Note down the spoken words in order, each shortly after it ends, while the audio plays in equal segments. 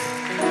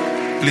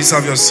Please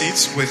have your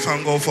seats. We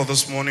thank God for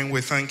this morning.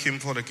 We thank Him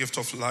for the gift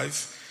of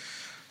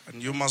life.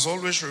 And you must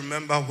always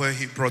remember where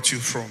He brought you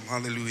from.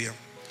 Hallelujah.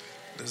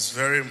 It's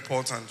very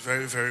important,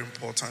 very, very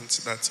important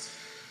that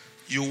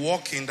you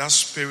walk in that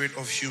spirit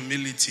of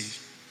humility.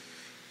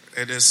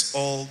 It is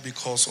all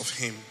because of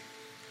Him.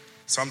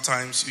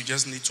 Sometimes you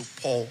just need to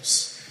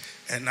pause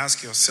and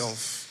ask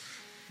yourself,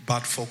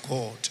 but for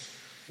God,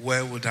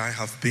 where would I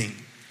have been?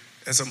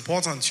 It's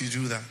important you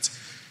do that.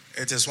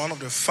 It is one of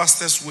the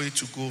fastest way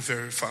to go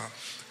very far.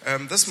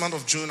 This month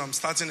of June, I'm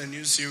starting a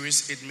new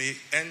series. It may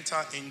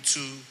enter into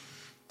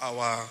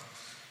our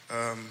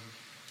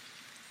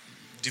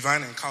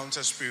Divine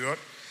Encounters period.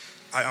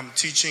 I am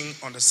teaching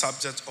on the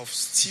subject of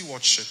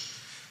stewardship.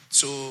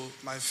 So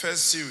my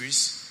first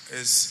series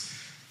is,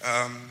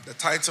 the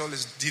title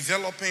is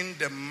Developing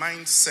the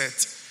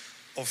Mindset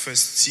of a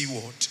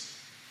Steward.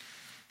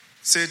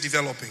 Say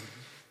developing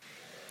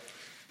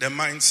the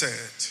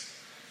mindset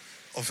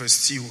of a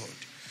steward.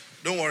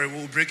 Don't worry,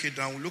 we'll break it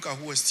down. We'll look at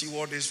who a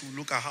steward is. We'll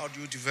look at how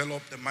do you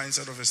develop the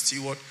mindset of a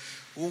steward,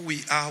 who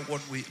we are,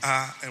 what we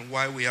are, and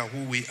why we are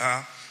who we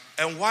are,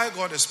 and why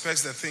God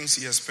expects the things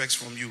He expects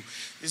from you.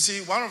 You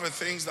see, one of the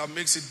things that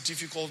makes it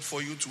difficult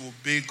for you to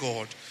obey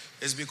God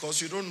is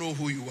because you don't know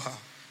who you are,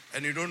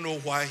 and you don't know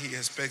why He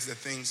expects the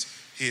things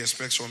He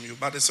expects from you.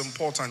 But it's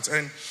important.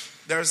 And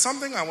there is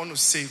something I want to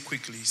say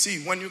quickly.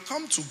 See, when you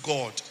come to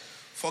God,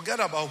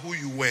 forget about who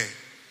you were.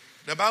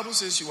 The Bible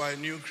says you are a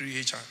new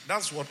creature.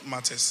 That's what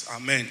matters.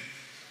 Amen.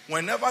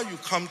 Whenever you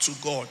come to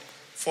God,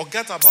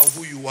 forget about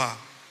who you are.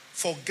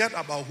 Forget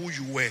about who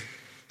you were.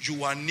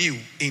 You are new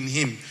in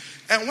Him.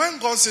 And when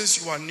God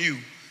says you are new,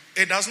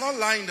 it does not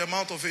lie in the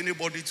mouth of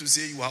anybody to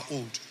say you are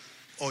old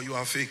or you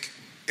are fake.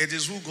 It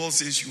is who God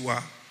says you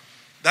are.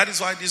 That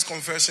is why these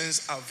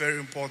confessions are very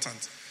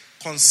important.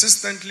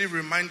 Consistently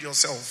remind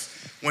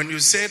yourself, when you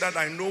say that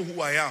I know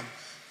who I am,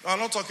 I'm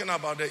not talking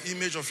about the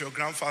image of your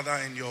grandfather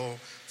and your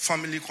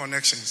family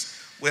connections.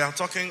 We are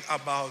talking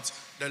about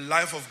the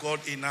life of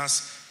God in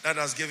us that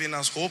has given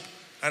us hope,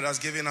 that has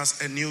given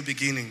us a new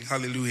beginning.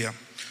 Hallelujah.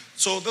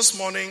 So this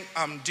morning,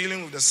 I'm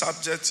dealing with the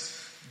subject,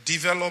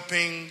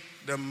 developing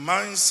the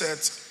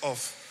mindset of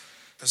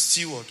a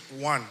steward.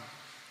 1,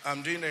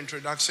 I'm doing the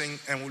introduction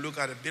and we'll look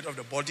at a bit of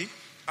the body.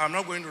 I'm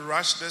not going to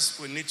rush this.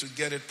 We need to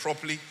get it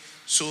properly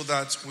so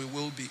that we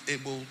will be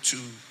able to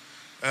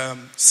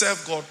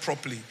serve God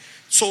properly.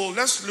 So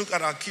let's look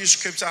at our key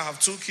scripture. I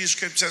have 2 key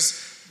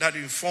scriptures that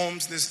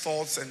informs these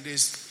thoughts and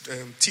this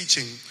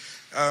teaching.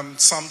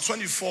 Psalm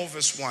 24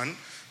 verse 1.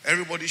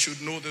 Everybody should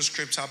know the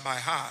scripture by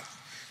heart.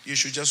 You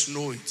should just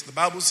know it. The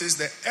Bible says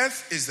the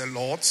earth is the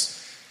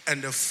Lord's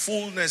and the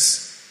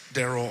fullness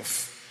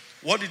thereof.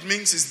 What it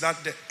means is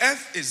that the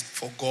earth is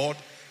for God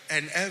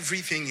and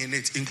everything in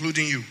it,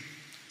 including you.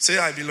 Say,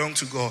 I belong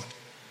to God.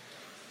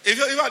 If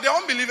you are the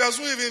unbelievers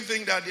who even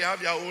think that they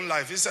have their own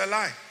life, it's a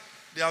lie.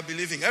 They are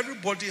believing.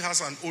 Everybody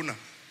has an owner.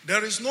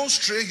 There is no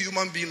stray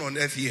human being on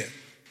earth here.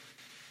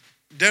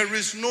 There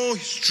is no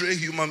stray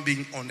human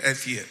being on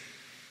earth here.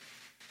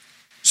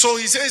 So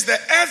he says the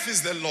earth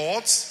is the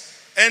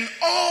Lord's and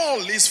all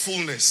His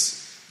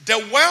fullness. The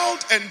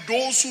world and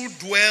those who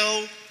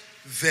dwell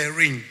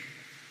therein.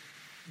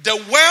 The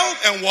world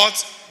and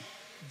what?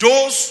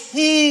 Those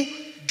who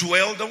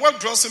dwell. The word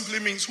dwell simply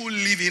means who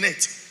live in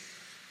it.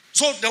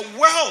 So the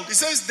world, it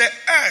says the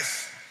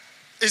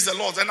earth is the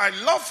Lord's. And I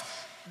love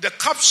the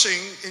caption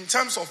in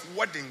terms of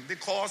wording,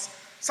 because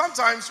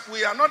sometimes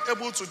we are not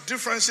able to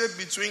differentiate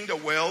between the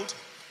world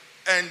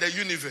and the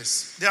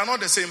universe. They are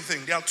not the same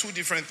thing. They are 2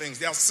 different things.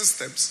 They are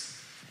systems.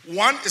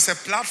 One is a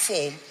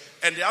platform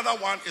and the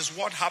other one is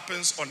what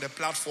happens on the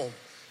platform.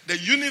 The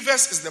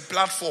universe is the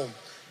platform.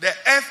 The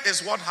earth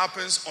is what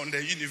happens on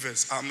the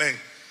universe. Amen.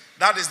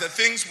 That is the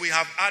things we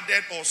have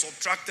added or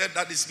subtracted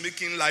that is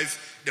making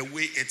life the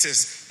way it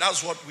is.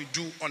 That's what we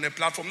do on a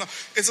platform. Now,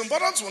 it's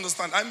important to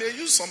understand, I may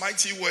use some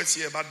IT words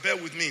here, but bear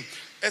with me.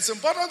 It's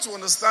important to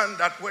understand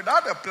that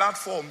without a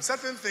platform,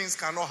 certain things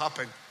cannot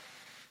happen.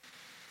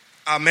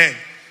 Amen.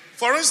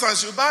 For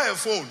instance, you buy a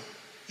phone.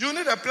 You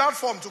need a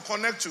platform to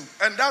connect to,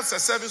 and that's a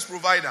service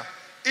provider.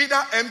 Either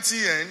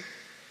MTN,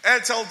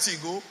 Airtel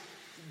Tigo,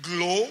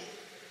 Glo,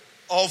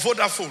 or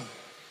Vodafone.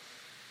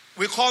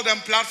 We call them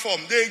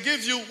platform. They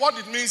give you, what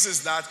it means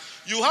is that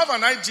you have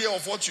an idea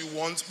of what you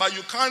want, but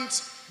you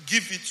can't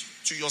give it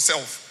to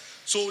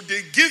yourself. So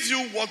they give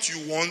you what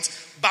you want,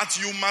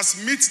 but you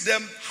must meet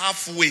them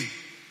halfway.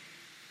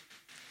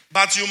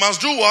 But you must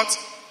do what?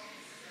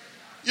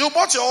 You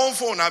bought your own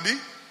phone, Abi,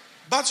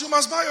 but you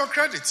must buy your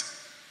credit.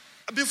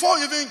 Before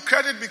even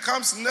credit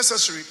becomes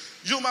necessary,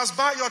 you must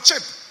buy your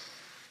chip.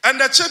 And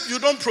the chip, you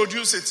don't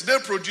produce it, they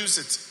produce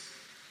it.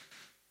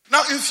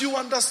 Now, if you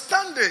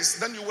understand this,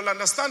 then you will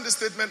understand the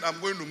statement I'm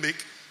going to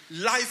make.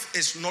 Life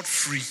is not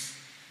free.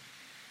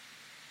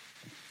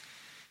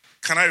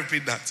 Can I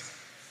repeat that?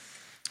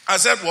 I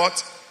said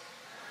what?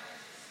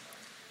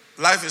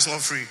 Life is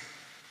not free.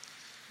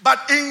 But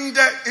in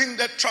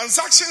the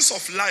transactions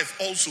of life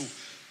also,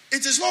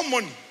 it is not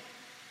money.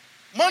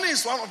 Money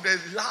is one of the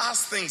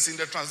last things in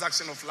the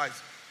transaction of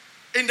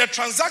life. In the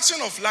transaction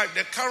of life,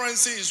 the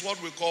currency is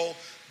what we call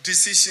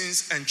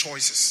decisions and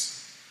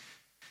choices.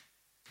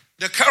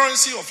 The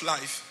currency of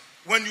life,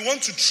 when you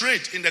want to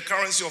trade in the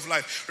currency of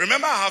life,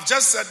 remember I have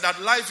just said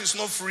that life is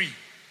not free.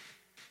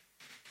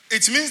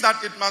 It means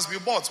that it must be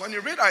bought. When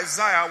you read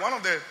Isaiah, one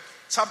of the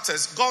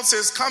chapters, God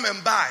says, come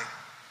and buy.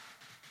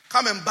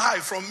 Come and buy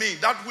from me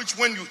that which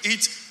when you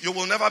eat, you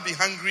will never be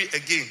hungry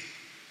again.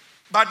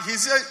 But he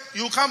said,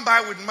 you can't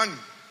buy with money.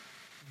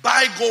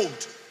 Buy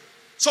gold.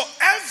 So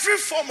every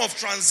form of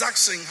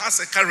transaction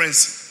has a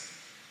currency.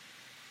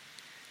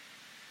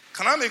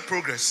 Can I make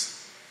progress?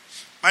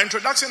 My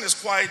introduction is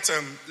quite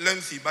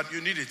lengthy, but you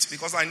need it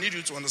because I need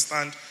you to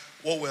understand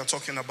what we are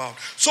talking about.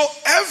 So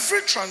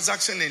every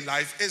transaction in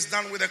life is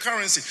done with a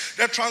currency.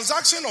 The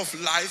transaction of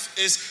life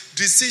is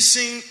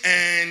decision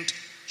and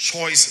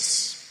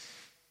choices.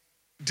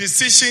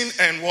 Decision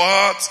and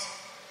what?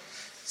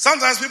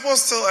 Sometimes people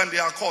still and they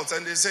are caught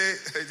and they say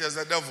it is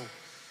the devil.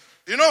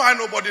 You know why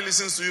nobody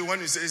listens to you when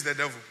you say it's the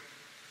devil?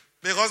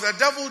 Because the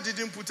devil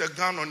didn't put a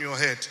gun on your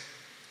head.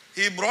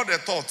 He brought a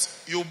thought.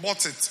 You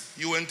bought it.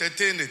 You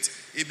entertained it.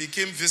 It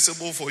became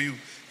visible for you.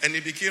 And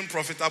it became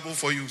profitable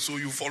for you. So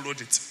you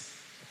followed it.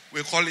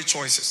 We call it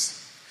choices.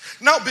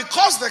 Now,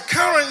 because the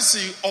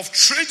currency of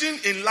trading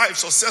in life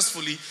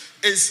successfully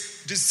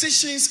is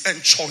decisions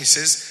and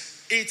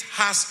choices, it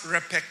has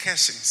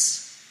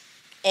repercussions,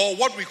 or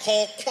what we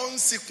call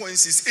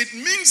consequences. It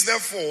means,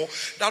 therefore,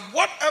 that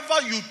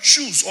whatever you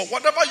choose or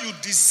whatever you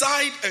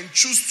decide and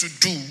choose to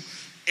do,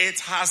 it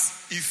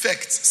has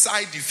effects,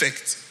 side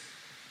effects.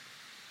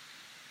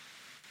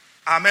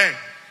 Amen.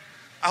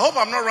 I hope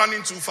I'm not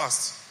running too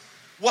fast.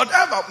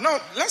 Whatever. Now,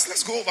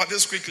 let's go over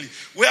this quickly.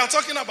 We are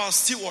talking about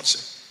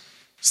stewardship.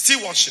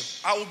 Stewardship.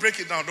 I will break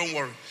it down, don't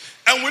worry.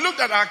 And we looked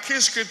at our key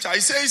scripture.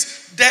 It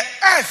says, the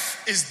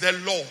earth is the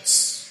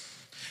Lord's,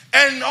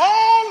 and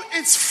all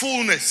its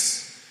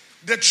fullness,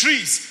 the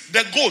trees,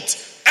 the goat,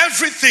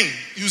 everything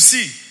you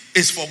see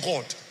is for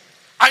God.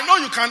 I know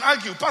you can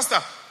argue, Pastor,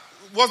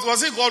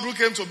 was it God who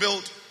came to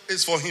build?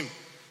 It's for him.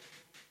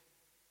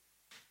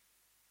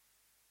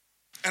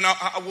 And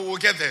I will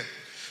get there.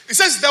 It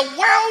says, the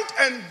world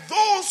and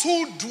those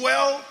who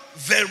dwell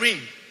therein.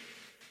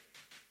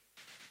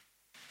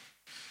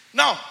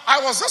 Now,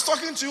 I was just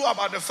talking to you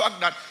about the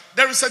fact that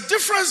there is a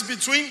difference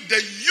between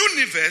the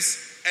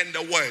universe and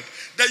the world.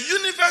 The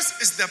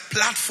universe is the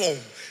platform.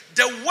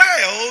 The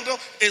world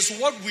is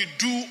what we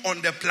do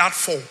on the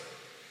platform.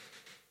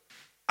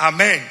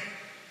 Amen.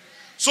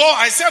 So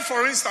I said,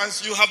 for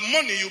instance, you have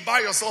money, you buy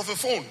yourself a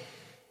phone.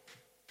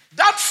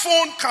 That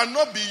phone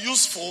cannot be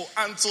useful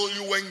until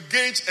you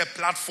engage a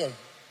platform.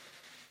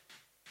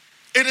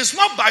 It is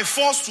not by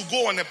force to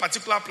go on a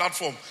particular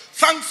platform.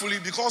 Thankfully,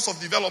 because of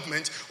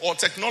development or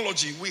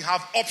technology, we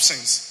have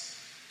options.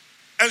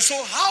 And so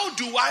how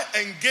do I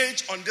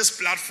engage on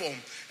this platform?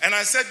 And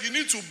I said, you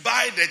need to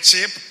buy the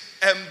chip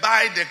and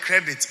buy the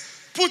credit.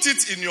 Put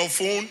it in your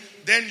phone,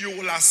 then you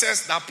will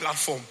access that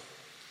platform.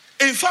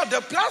 In fact, the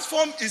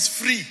platform is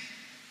free.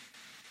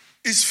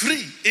 It's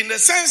free in the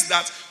sense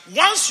that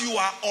once you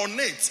are on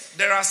it,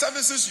 there are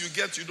services you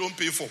get you don't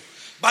pay for.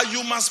 But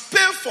you must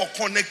pay for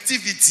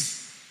connectivity.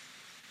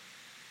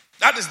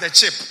 That is the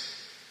chip.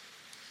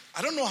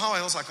 I don't know how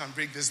else I can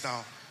break this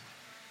down.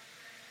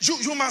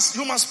 You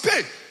must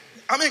pay.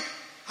 I mean,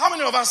 how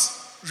many of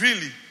us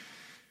really?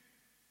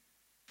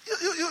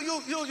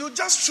 You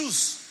just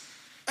choose,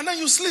 and then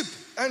you sleep,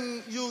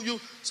 and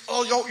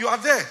you are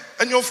there,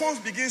 and your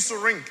phone begins to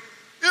ring.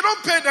 You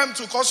don't pay them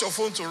to cause your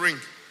phone to ring,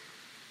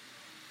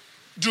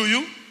 do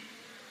you?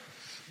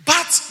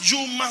 But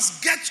you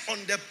must get on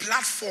the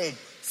platform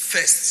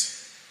first.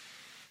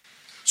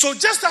 So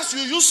just as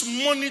you use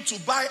money to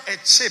buy a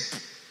chip,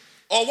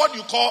 or what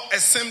you call a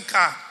SIM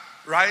card,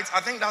 right?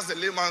 I think that's the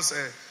layman's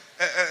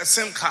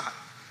SIM card.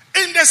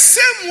 In the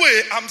same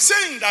way, I'm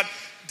saying that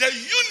the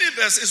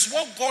universe is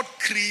what God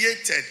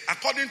created,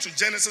 according to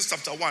Genesis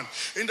chapter 1.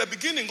 In the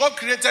beginning, God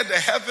created the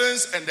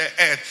heavens and the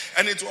earth,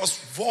 and it was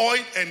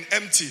void and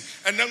empty.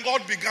 And then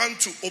God began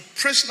to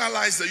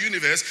operationalize the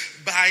universe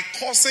by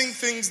causing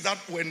things that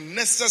were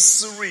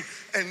necessary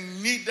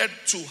and needed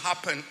to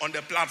happen on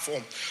the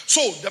platform.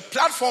 So the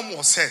platform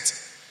was set,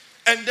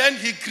 and then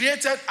he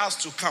created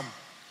us to come.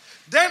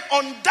 Then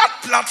on that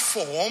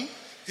platform,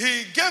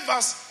 he gave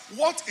us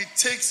what it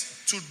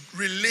takes to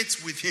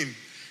relate with him.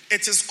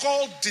 It is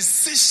called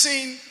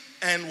decision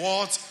and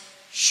what?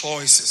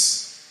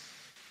 Choices.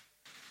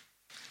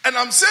 And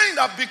I'm saying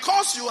that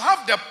because you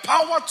have the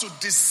power to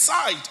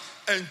decide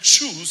and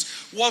choose,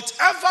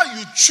 whatever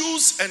you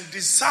choose and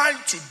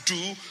decide to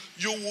do,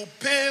 you will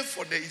pay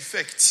for the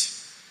effect.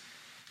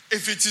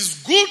 If it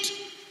is good,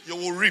 you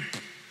will reap.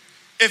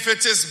 If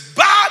it is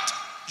bad,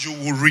 you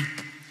will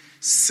reap.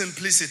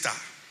 Simplicity.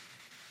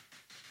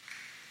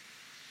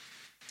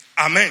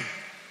 Amen.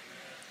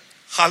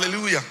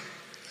 Hallelujah.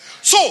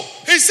 So,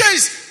 he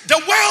says, the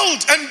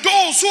world and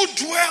those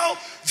who dwell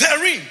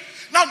therein.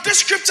 Now, this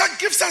scripture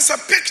gives us a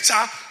picture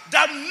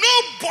that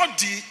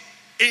nobody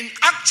in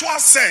actual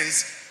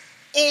sense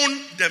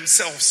own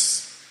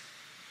themselves.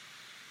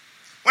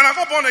 When I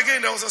got born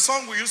again, there was a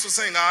song we used to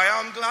sing.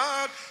 I am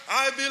glad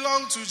I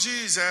belong to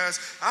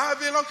Jesus.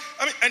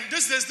 And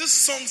these days, these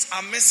songs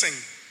are missing.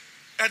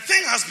 A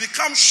thing has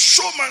become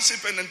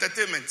showmanship and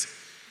entertainment.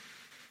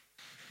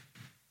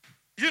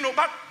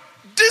 But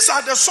these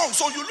are the songs.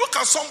 So you look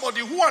at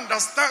somebody who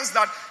understands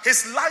that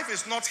his life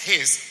is not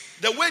his.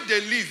 The way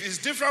they live is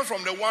different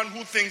from the one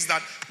who thinks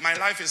that my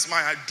life is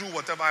mine. I do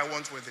whatever I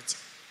want with it.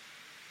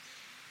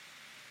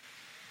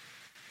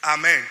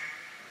 Amen.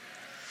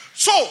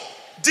 So,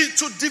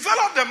 to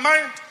develop the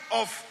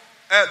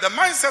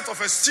mindset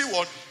of a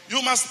steward,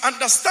 you must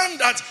understand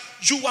that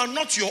you are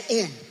not your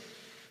own.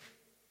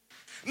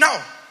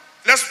 Now,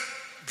 let's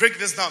break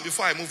this down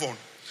before I move on.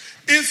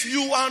 If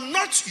you are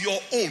not your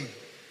own,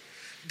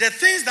 the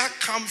things that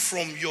come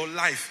from your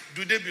life,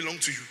 do they belong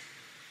to you?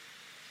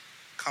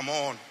 Come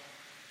on.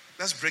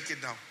 Let's break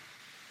it down.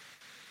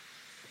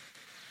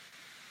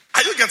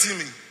 Are you getting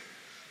me?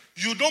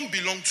 You don't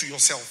belong to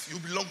yourself. You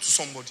belong to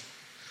somebody.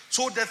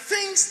 So the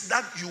things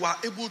that you are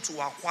able to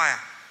acquire,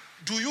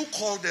 do you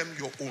call them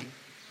your own?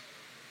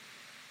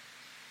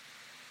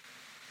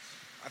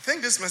 I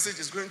think this message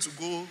is going to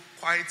go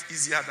quite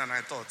easier than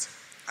I thought.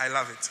 I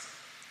love it.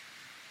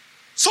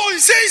 So he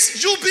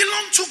says, you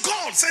belong to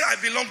God. Say, I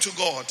belong to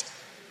God.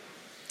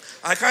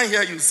 I can't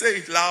hear you. Say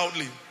it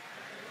loudly.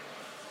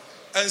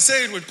 And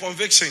say it with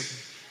conviction.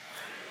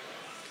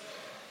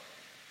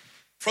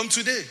 From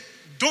today,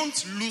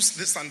 don't lose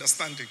this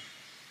understanding.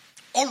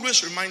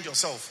 Always remind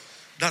yourself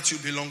that you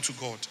belong to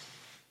God.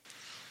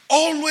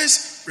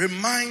 Always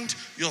remind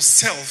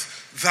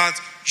yourself that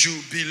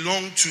you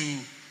belong to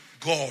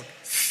God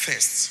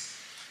first.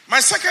 My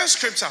second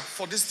scripture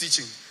for this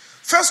teaching,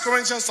 1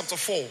 Corinthians chapter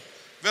 4,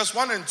 verse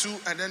 1 and 2,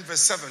 and then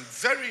verse 7.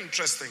 Very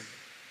interesting.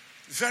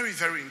 Very,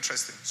 very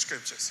interesting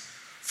scriptures.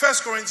 1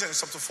 Corinthians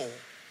chapter 4.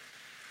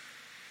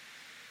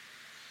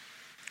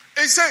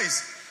 It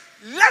says,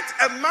 let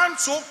a man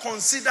so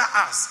consider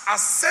us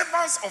as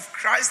servants of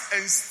Christ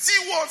and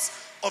stewards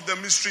of the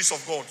mysteries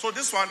of God. So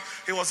this one,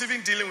 he was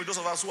even dealing with those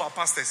of us who are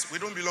pastors. We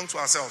don't belong to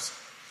ourselves.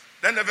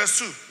 Then the verse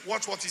 2,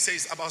 watch what he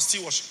says about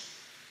stewardship.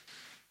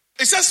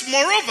 It says,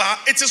 moreover,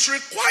 it is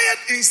required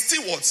in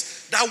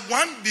stewards that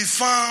one be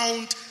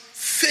found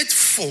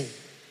faithful.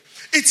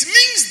 It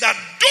means that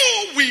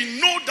though we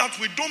know that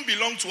we don't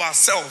belong to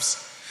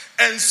ourselves,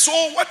 and so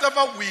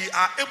whatever we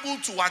are able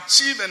to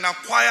achieve and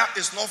acquire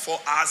is not for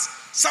us,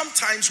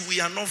 sometimes we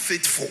are not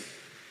faithful.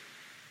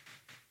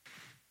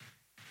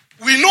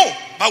 We know,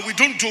 but we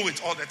don't do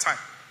it all the time.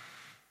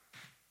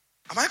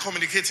 Am I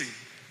communicating?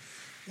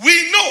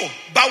 We know,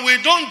 but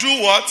we don't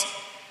do what?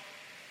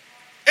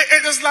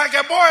 It is like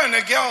a boy and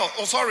a girl,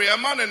 a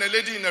man and a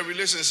lady in a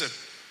relationship.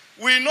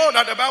 We know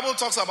that the Bible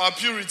talks about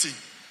purity.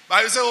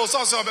 But you say,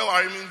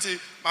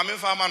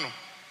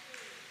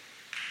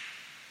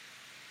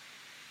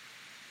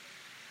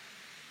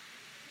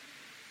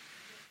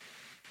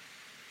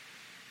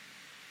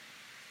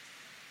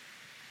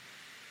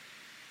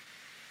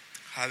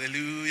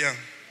 hallelujah.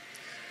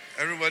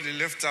 Everybody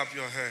lift up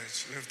your head.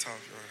 Lift up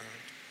your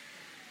head.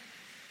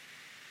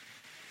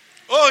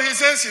 Oh, he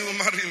says he will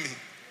marry me.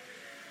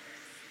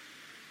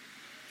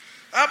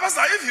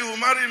 Pastor, if you will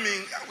marry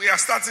me, we are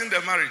starting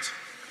the marriage.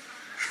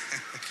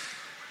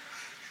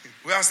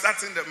 We are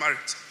starting the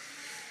marriage.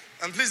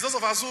 And please, those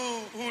of us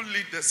who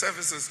lead the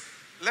services,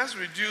 let's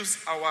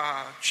reduce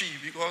our chi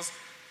because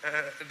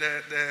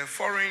the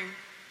foreign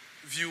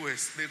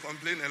viewers, they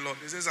complain a lot.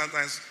 They say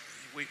sometimes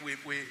we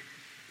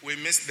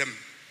miss them.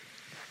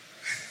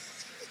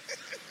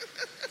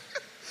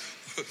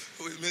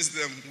 We miss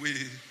them.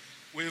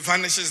 We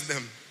vanishes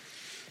them.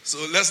 So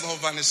let's not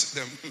vanish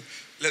them.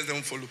 Let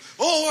them follow.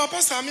 Oh,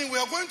 Pastor, we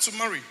are going to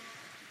marry.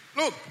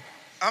 Look,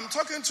 I'm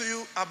talking to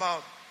you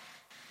about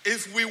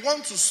if we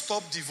want to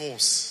stop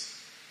divorce,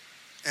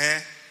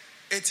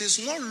 it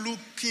is not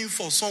looking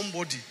for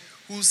somebody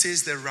who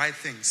says the right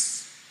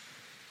things.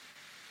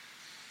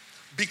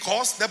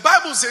 Because the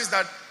Bible says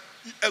that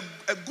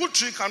a good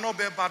tree cannot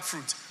bear bad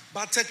fruit.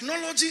 But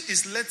technology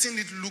is letting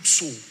it look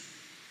so.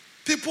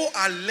 People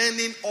are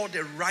learning all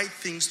the right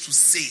things to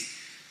say,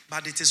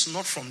 but it is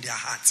not from their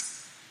heart.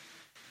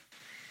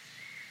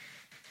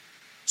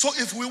 So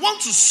if we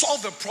want to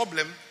solve a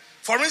problem,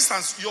 for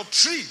instance, your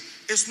tree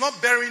is not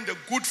bearing the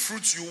good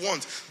fruits you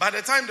want. By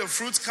the time the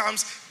fruit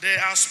comes, there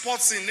are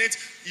spots in it.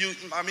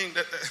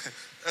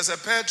 There's a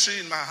pear tree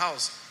in my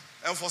house.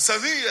 And for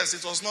 7 years,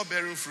 it was not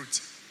bearing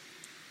fruit.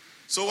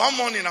 So one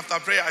morning after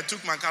prayer, I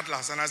took my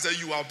cutlass and I said,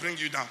 I'll bring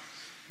you down.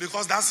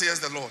 Because that says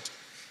the Lord.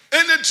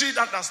 Any tree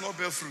that does not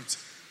bear fruit,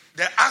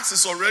 the axe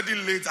is already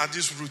laid at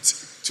this root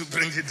to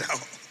bring it down.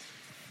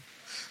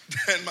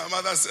 Then my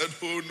mother said,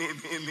 oh,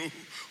 no.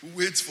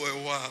 Wait for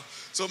a while.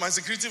 So my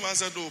security man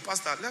said, oh,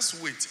 Pastor,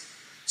 let's wait.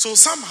 So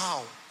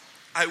somehow,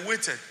 I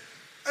waited.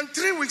 And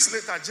 3 weeks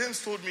later, James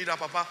told me that,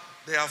 Papa,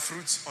 there are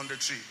fruits on the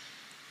tree.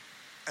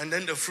 And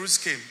then the fruits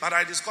came. But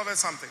I discovered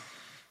something.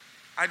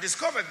 I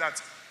discovered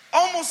that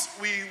almost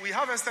we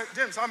harvested,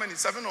 James, how many?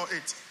 7 or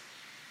 8?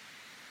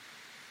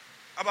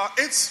 About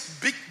 8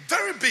 big,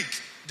 very big.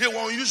 They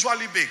were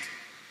unusually big.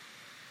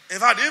 In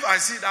fact, if I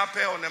see that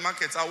pear on the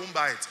market, I won't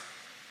buy it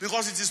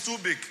because it is too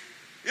big.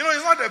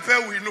 It's not the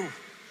pear we know.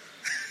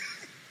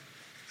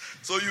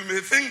 So you may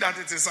think that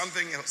it is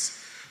something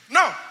else.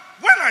 Now,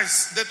 when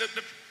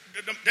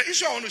the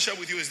issue I want to share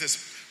with you is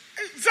this.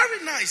 It's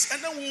very nice,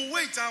 and then we'll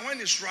wait, and when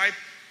it's ripe,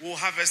 we'll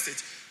harvest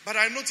it. But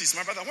I noticed,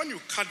 my brother, when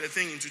you cut the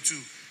thing into two,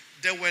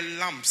 there were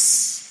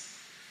lumps.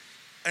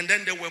 And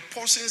then there were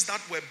portions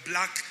that were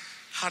black,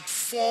 had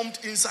formed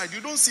inside.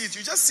 You don't see it,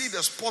 you just see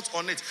the spot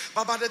on it.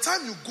 But by the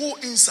time you go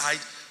inside,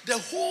 the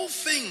whole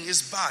thing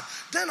is bad.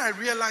 Then I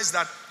realized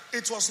that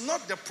it was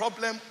not the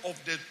problem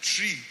of the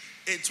tree.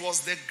 It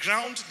was the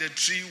ground the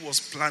tree was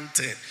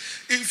planted.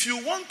 If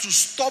you want to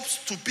stop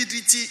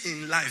stupidity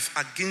in life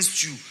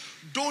against you,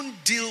 don't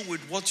deal with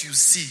what you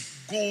see.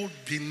 Go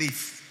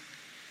beneath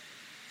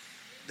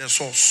the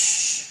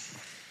source.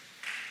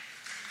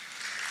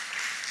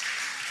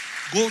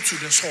 Go to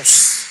the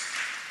source.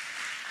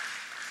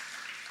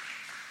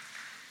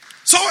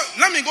 So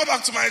let me go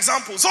back to my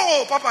example. So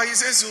Papa, he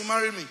says he'll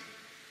marry me.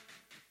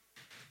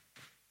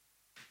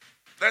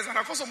 There's an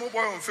Akosomo boy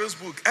on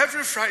Facebook.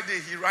 Every Friday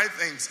he writes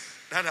things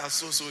that are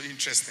so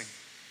interesting.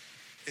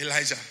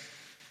 Elijah.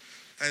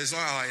 And it's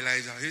not our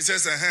Elijah. He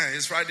says,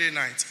 it's Friday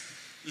night.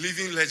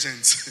 Living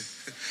legends.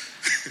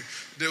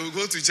 They will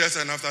go to church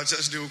and after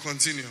church they will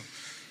continue.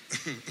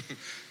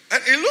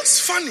 And it looks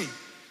funny.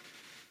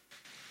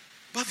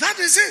 But that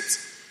is it.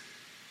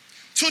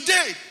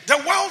 Today, the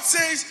world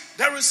says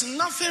there is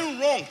nothing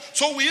wrong.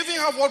 So we even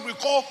have what we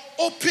call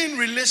open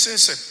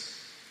relationship.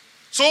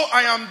 So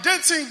I am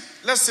dating,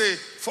 let's say,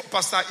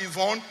 Pastor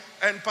Yvonne,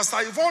 and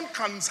Pastor Yvonne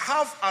can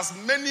have as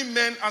many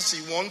men as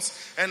she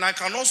wants, and I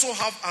can also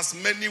have as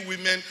many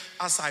women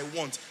as I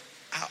want.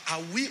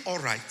 Are we all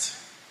right?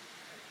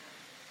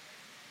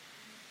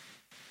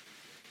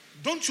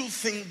 Don't you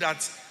think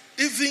that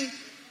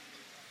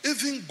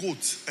even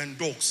goats and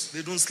dogs,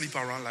 they don't sleep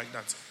around like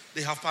that?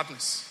 They have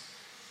partners.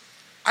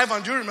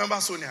 Ivan, do you remember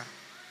Sonia?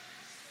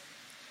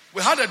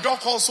 We had a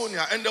dog called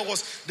Sonia, and there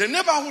was the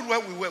neighborhood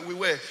where we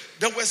were.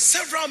 There were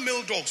several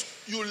male dogs.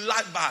 You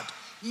lie bad.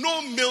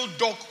 No male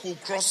dog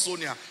could cross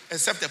Sonia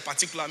except a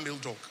particular male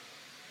dog.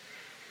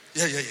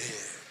 Yeah.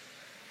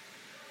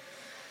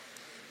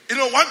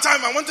 One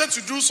time I wanted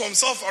to do some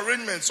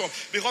self-arrangement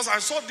because I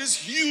saw this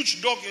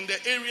huge dog in the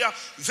area,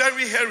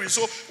 very hairy.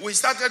 So we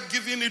started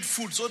giving it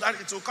food so that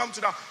it will come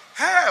to that.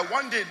 Hey,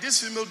 one day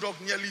this female dog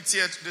nearly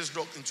teared this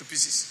dog into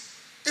pieces.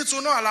 It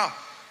will not allow.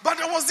 But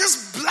there was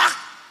this black,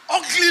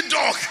 ugly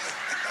dog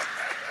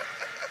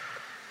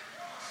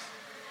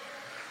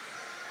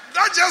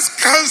that just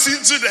comes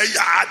into the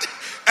yard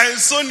and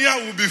Sonia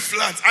will be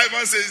flat.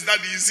 Ivan says that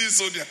you see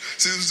Sonia,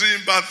 she's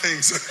doing bad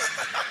things.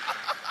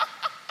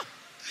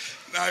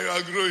 Now you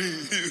are growing,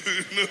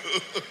 you know.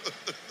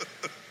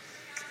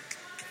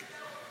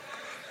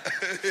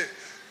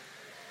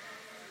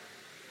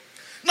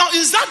 Now,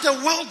 is that the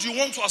world you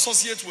want to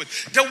associate with?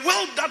 The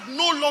world that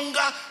no longer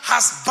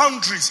has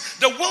boundaries.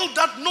 The world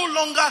that no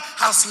longer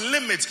has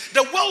limits.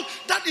 The world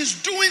that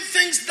is doing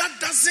things that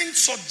doesn't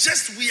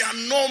suggest we are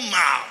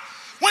normal.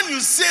 When you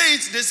say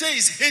it, they say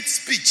it's hate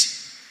speech.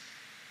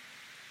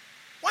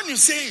 When you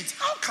say it,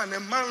 how can a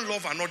man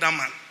love another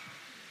man?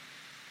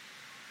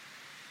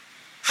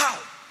 How?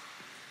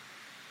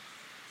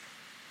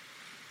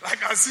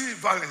 Like I see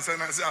Valence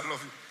and I say, I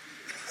love you.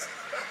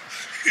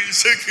 He's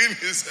shaking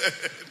his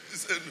head. He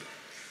said,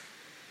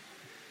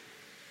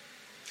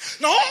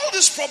 no. Now all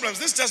these problems,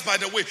 this just by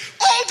the way,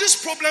 all these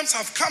problems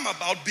have come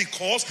about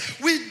because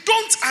we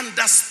don't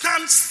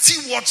understand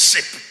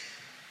stewardship.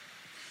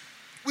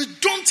 We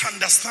don't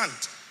understand.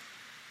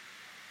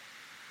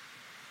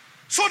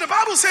 So the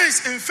Bible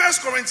says in 1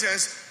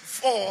 Corinthians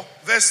 4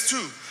 verse 2,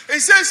 it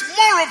says,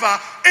 moreover,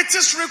 it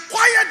is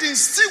required in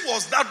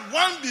stewards that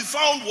one be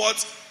found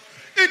what?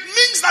 It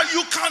means that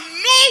you can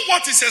know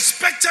what is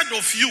expected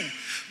of you,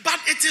 but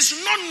it is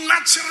not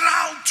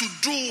natural to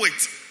do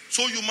it.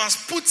 So you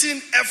must put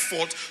in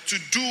effort to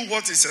do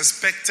what is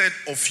expected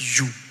of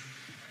you.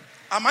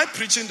 Am I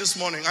preaching this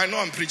morning? I know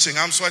I'm preaching.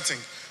 I'm sweating.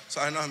 So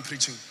I know I'm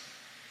preaching.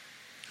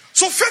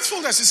 So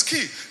faithfulness is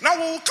key. Now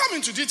we will come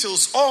into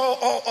details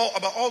all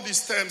about all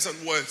these terms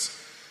and words.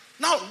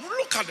 Now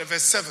look at the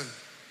verse 7.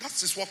 That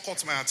is what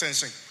caught my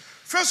attention.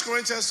 1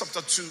 Corinthians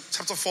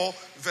chapter 4,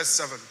 verse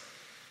 7.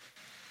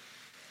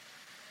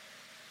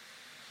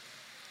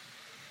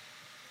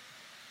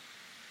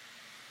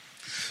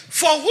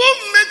 For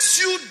who makes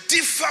you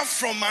differ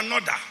from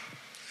another?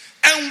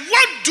 And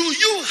what do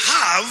you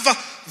have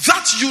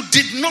that you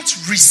did not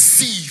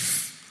receive?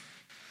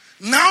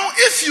 Now,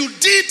 if you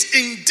did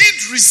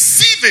indeed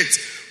receive it,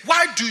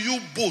 why do you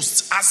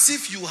boast as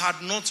if you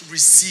had not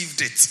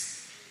received it?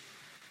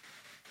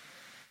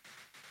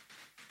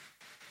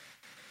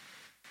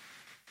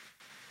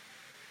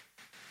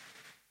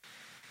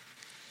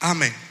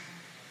 Amen.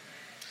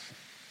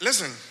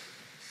 Listen,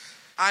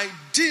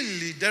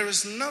 ideally, there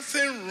is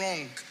nothing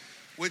wrong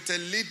with a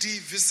lady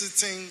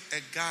visiting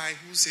a guy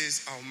who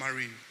says, I'll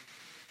marry you.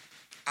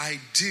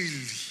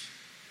 Ideally.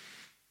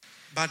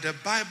 But the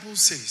Bible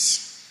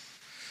says,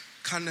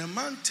 can a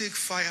man take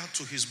fire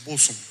to his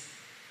bosom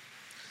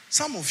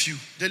Some of you,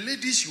 the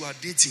ladies you are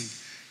dating,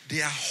 they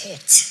are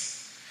hot.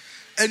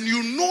 And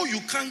you know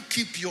you can't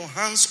keep your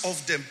hands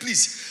off them.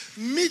 Please,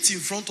 meet in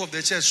front of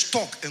the church,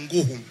 talk and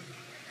go home.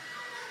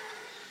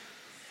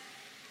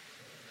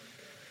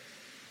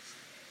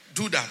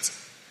 Do that.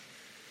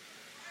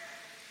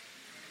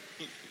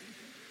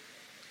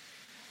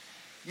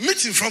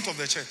 Meet in front of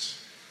the church.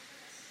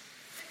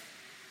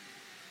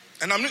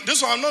 And I'm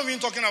not even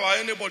talking about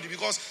anybody,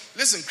 because,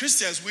 listen,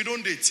 Christians, we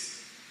don't date.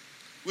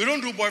 We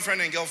don't do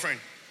boyfriend and girlfriend.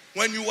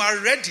 When you are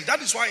ready,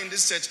 that is why in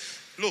this church,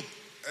 look,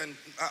 and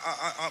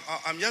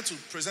I'm here to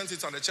present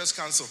it on the church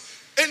council.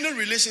 Any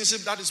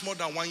relationship that is more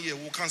than 1 year,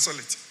 we'll cancel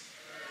it.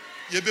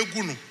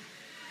 Yebe.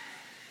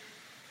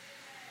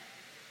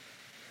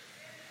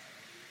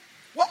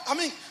 Well, I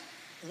mean,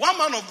 one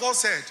man of God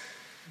said,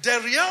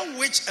 the real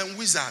witch and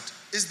wizard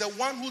is the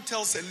one who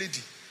tells a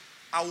lady,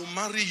 I will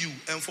marry you,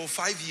 and for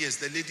 5 years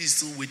the lady is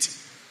still waiting.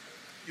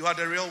 You are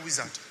the real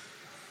wizard.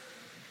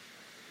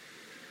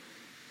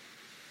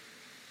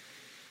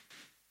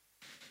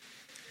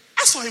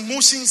 As for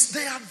emotions,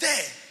 they are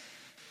there.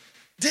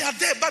 They are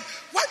there. But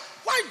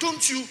why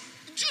don't you?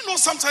 Do you know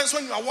sometimes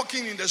when you are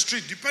walking in the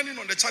street, depending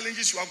on the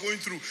challenges you are going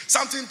through,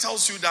 something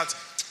tells you that,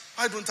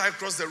 why don't I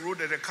cross the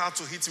road and the car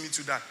to hit me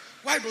to die?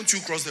 Why don't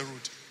you cross the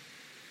road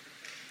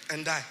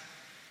and die?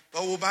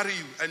 But we'll bury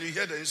you, and you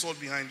hear the insult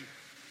behind you.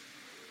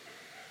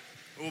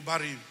 We'll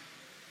bury you.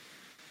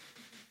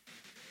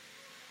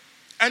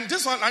 And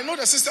this one, I know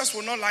the sisters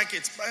will not like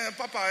it.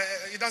 Papa,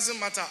 it doesn't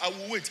matter. I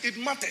will wait. It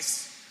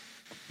matters.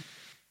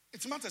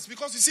 It matters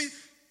because, you see,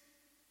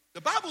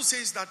 the Bible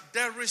says that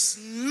there is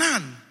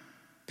none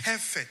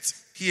perfect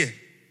here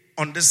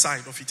on this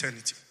side of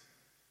eternity.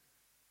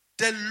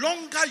 The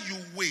longer you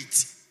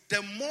wait,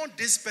 the more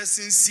this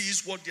person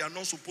sees what they are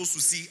not supposed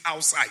to see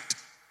outside.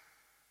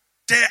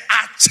 There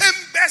are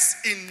chambers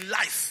in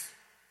life.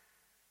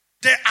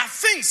 There are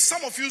things,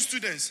 some of you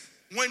students,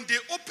 when they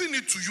open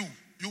it to you,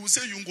 you will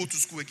say you won't go to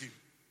school again.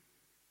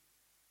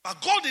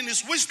 But God in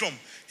his wisdom,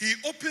 he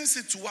opens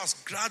it to us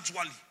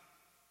gradually.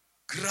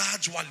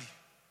 Gradually.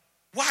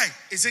 Why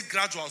is it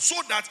gradual? So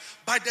that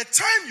by the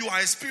time you are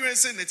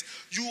experiencing it,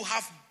 you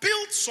have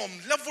built some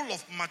level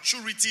of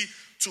maturity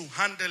to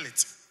handle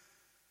it.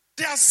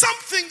 There are some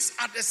things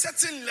at a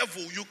certain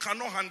level you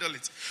cannot handle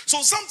it.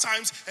 So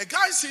sometimes a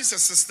guy sees a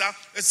sister,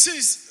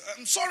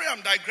 I'm sorry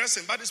I'm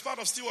digressing, but it's part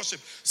of stewardship.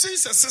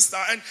 Sees a sister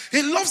and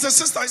he loves the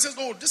sister. He says,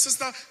 oh, this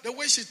sister, the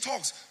way she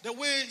talks, the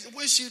way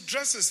she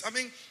dresses. I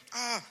mean,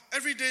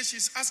 every day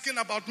she's asking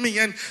about me,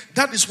 and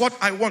that is what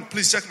I want.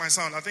 Please check my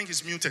sound. I think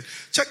it's muted.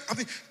 Check.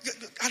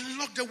 I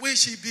love the way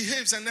she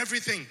behaves and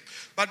everything.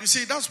 But you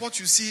see, that's what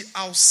you see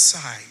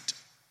outside.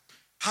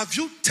 Have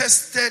you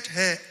tested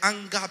her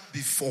anger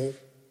before?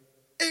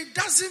 It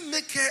doesn't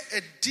make her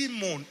a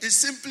demon. It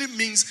simply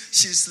means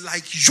she's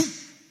like you.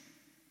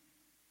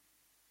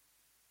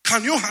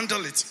 Can you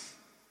handle it?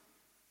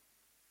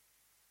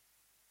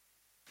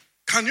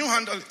 Can you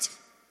handle it?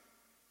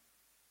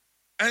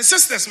 And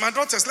sisters, my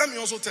daughters, let me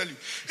also tell you.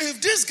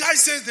 If this guy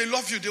says they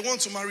love you, they want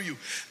to marry you,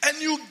 and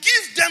you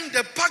give them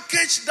the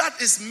package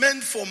that is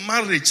meant for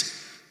marriage,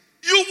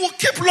 you will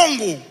keep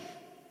long.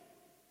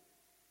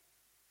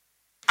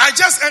 I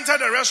just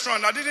entered a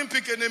restaurant. I didn't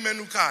pick any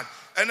menu card.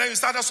 And then you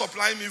started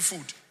supplying me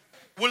food.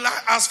 Will I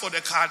ask for the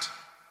card?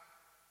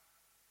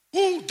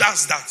 Who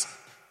does that?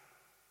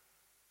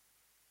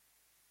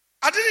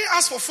 I didn't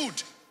ask for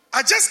food.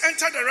 I just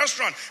entered a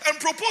restaurant. And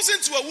proposing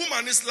to a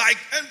woman is like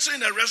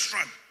entering a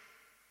restaurant.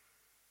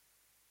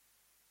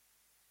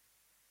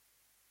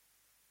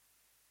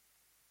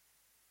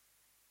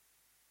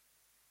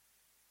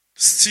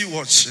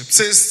 Stewardship.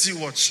 Say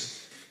stewardship.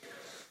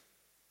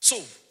 So,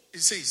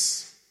 it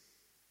says,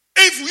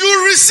 if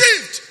you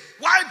received,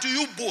 why do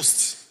you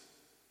boast?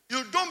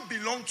 You don't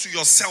belong to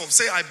yourself.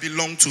 Say, I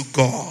belong to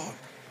God.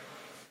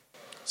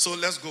 So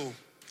let's go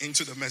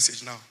into the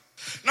message now.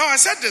 Now I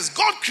said this,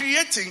 God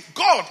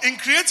in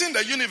creating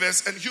the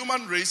universe and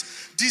human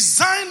race,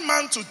 designed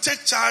man to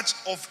take charge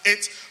of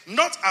it,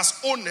 not as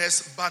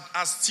owners, but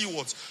as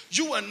stewards.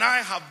 You and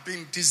I have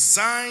been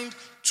designed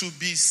to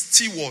be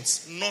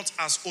stewards, not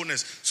as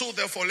owners. So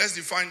therefore, let's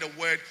define the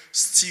word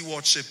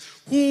stewardship.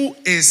 Who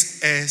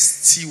is a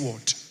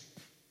steward?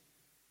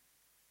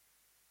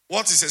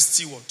 What is a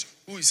steward?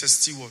 Who is a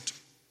steward?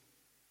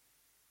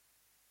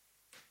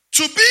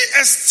 To be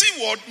a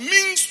steward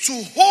means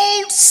to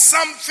hold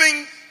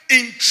something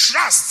in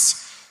trust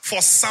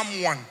for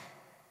someone.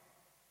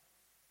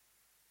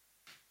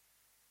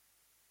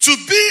 To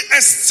be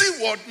a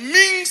steward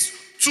means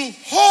to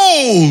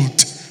hold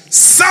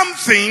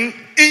something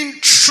in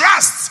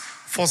trust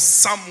for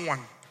someone.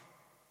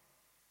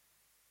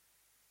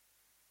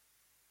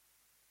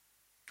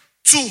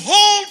 To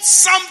hold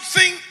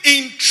something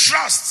in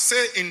trust.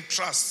 Say in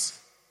trust.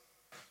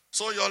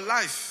 So your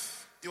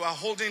life, you are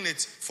holding it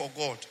for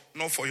God,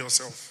 not for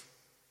yourself.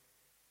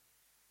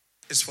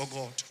 It's for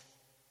God.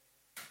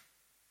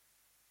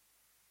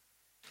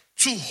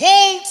 To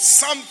hold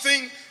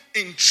something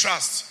in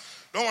trust.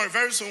 Don't worry,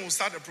 very soon we'll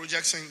start the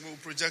projection. We'll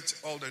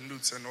project all the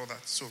notes and all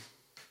that. So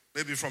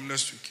maybe from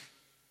next week.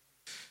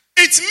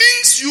 It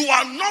means you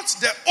are not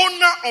the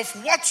owner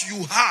of what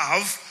you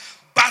have,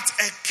 but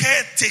a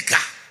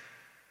caretaker.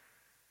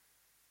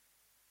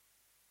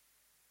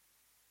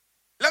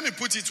 Let me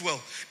put it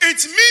well.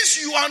 It means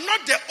you are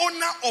not the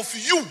owner of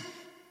you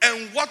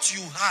and what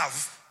you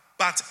have,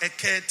 but a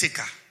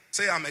caretaker.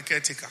 Say, I'm a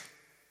caretaker.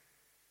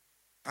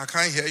 I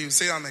can't hear you.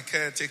 Say, I'm a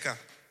caretaker.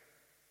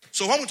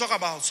 So when we talk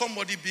about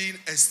somebody being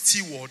a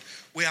steward,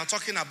 we are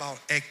talking about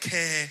a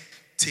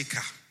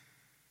caretaker.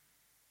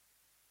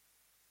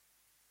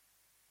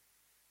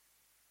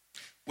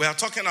 We are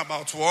talking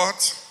about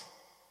what?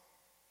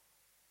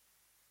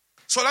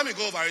 So let me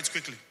go over it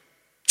quickly.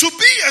 To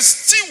be a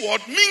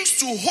steward means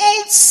to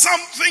hold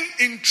something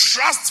in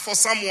trust for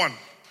someone.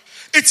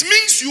 It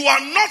means you are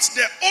not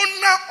the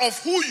owner of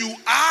who you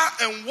are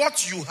and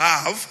what you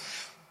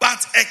have,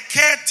 but a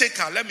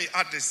caretaker. Let me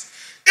add this.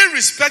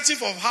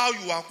 Irrespective of how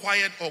you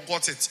acquired or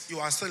got it, you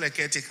are still a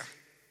caretaker.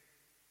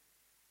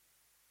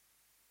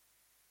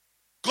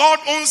 God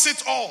owns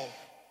it all,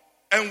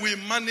 and we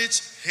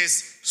manage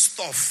his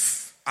stuff.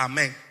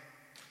 Amen.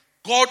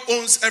 God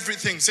owns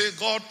everything. Say,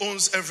 God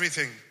owns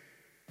everything.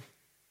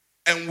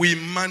 And we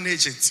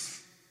manage it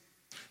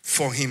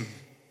for him.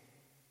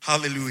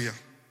 Hallelujah.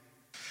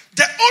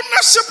 The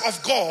ownership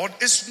of God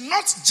is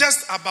not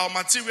just about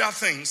material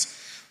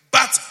things,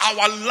 but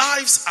our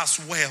lives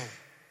as well.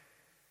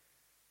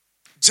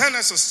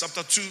 Genesis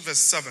chapter 2 verse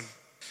 7.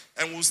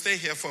 And we'll stay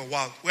here for a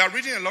while. We are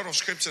reading a lot of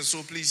scriptures,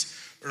 so please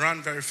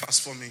run very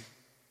fast for me.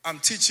 I'm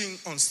teaching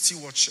on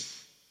stewardship.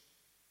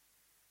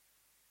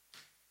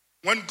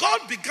 When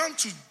God began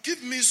to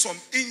give me some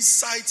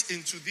insight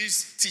into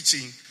this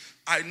teaching,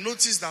 I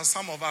noticed that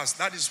some of us,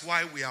 that is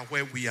why we are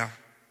where we are.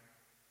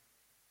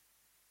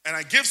 And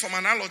I gave some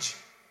analogy.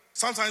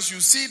 Sometimes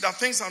you see that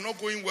things are not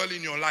going well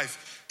in your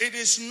life. It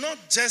is not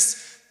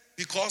just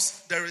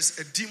because there is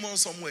a demon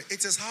somewhere.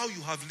 It is how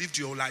you have lived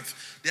your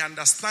life. The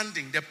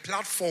understanding, the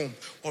platform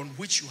on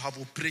which you have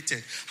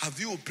operated. Have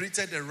you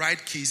operated the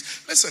right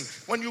keys? Listen,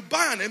 when you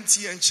buy an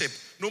MTN chip,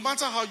 no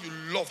matter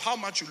how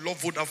much you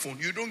love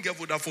Vodafone, you don't get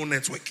Vodafone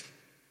network.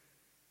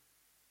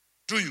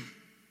 Do you?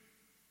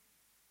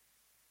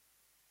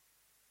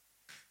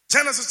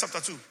 Genesis chapter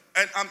 2.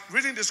 And I'm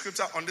reading the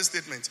scripture on this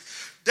statement.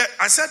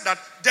 I said that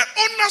the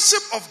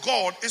ownership of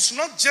God is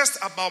not just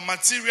about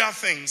material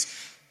things,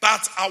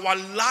 but our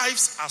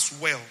lives as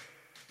well.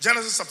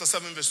 Genesis chapter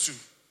 7 verse 2.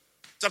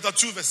 Chapter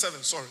 2 verse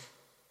 7, sorry.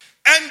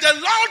 And the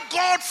Lord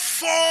God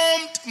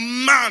formed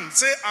man.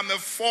 Say, I'm a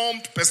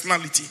formed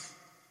personality.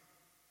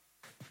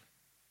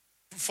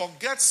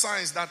 Forget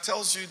science that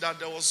tells you that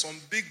there was some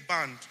big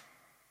band.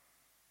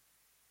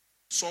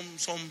 Some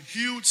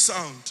huge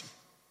sound.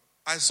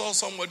 I saw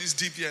somebody's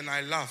DP and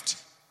I laughed.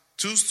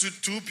 Two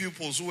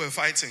pupils who were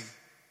fighting.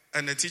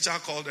 And the teacher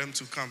called them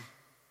to come.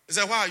 He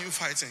said, why are you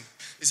fighting?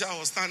 He said, I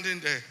was standing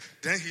there.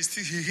 Then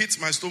he hit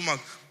my stomach.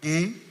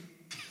 Boom.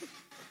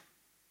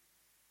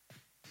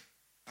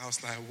 I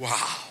was like,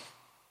 wow.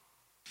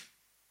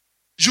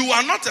 You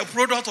are not a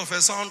product of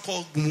a sound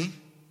called boom.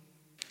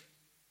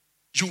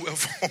 You were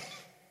formed.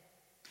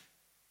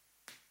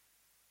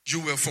 You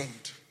were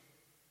formed.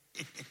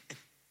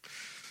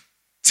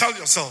 Tell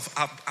yourself,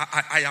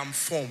 I am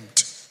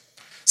formed.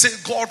 Say,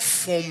 God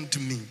formed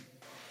me.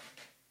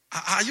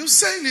 Are you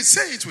saying it?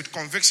 Say it with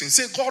conviction.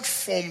 Say, God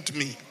formed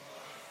me.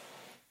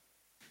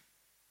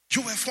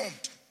 You were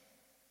formed.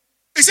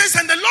 It says,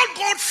 and the Lord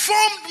God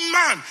formed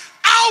man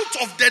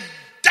out of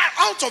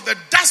the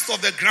dust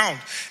of the ground.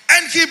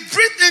 And he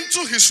breathed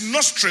into his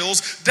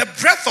nostrils the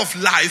breath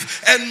of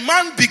life. And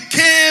man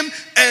became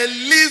a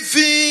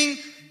living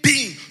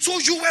being. So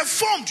you were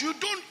formed. You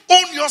don't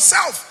own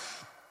yourself.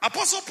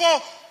 Apostle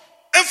Paul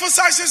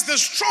emphasizes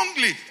this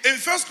strongly in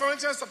 1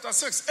 Corinthians chapter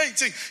 6,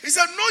 18. He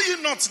said, know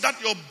ye not that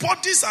your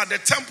bodies are the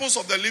temples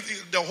of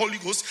the Holy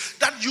Ghost,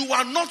 that you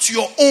are not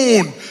your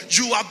own.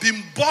 You have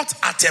been bought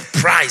at a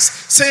price.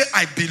 Say,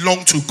 I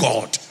belong to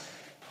God.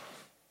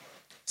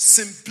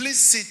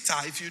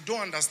 Simplicity, if you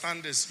don't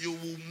understand this, you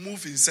will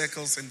move in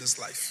circles in this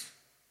life.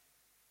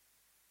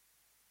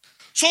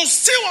 So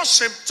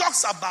stewardship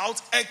talks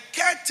about a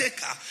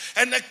caretaker.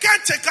 And a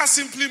caretaker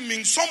simply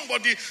means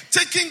somebody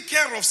taking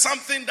care of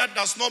something that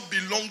does not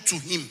belong to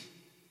him.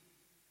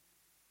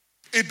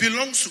 It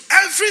belongs to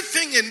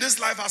everything in this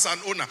life has an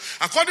owner.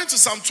 According to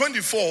Psalm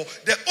 24,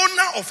 the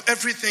owner of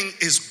everything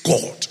is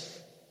God.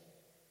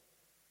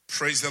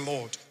 Praise the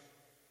Lord.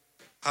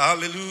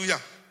 Hallelujah.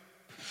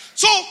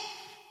 So,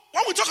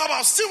 when we talk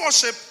about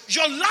stewardship,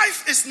 your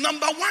life is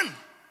number one.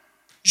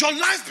 Your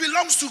life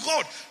belongs to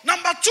God.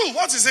 Number two,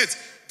 what is it?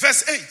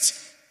 Verse 8.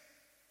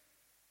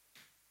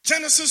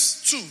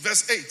 Genesis 2,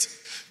 verse 8.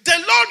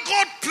 The Lord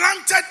God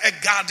planted a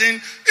garden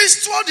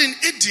eastward in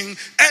Eden,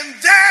 and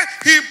there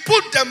he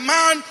put the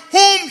man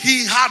whom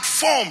he had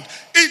formed.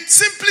 It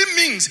simply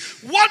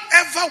means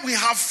whatever we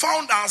have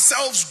found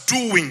ourselves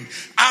doing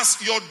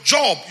as your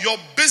job, your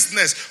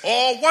business,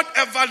 or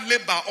whatever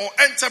labor or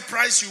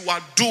enterprise you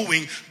are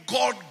doing,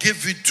 God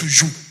gave it to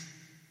you.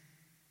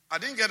 I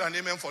didn't get an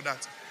amen for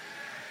that.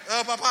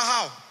 Papa,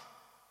 how?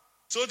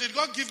 So did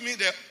God give me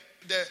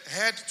the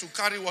head to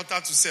carry water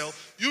to sell,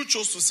 you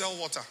chose to sell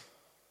water.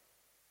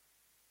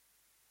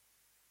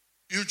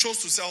 You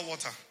chose to sell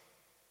water.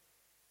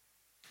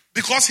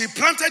 Because he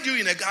planted you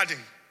in a garden.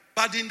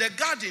 But in the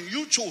garden,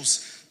 you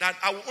chose that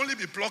I will only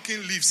be plucking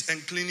leaves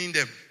and cleaning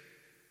them.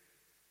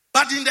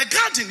 But in the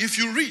garden, if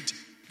you read,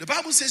 the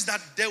Bible says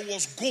that there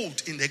was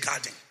gold in the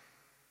garden.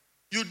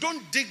 You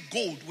don't dig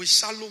gold with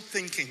shallow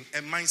thinking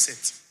and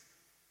mindset.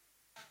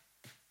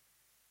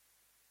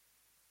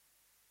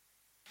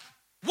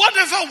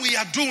 Whatever we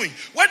are doing,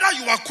 whether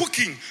you are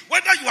cooking,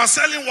 whether you are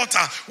selling water,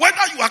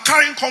 whether you are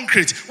carrying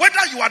concrete, whether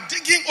you are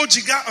digging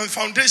ojiga and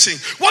foundation,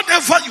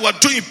 whatever you are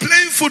doing,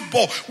 playing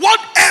football,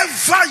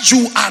 whatever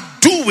you are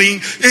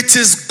doing, it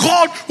is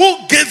God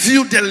who gave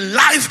you the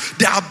life,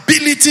 the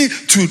ability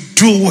to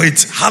do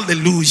it.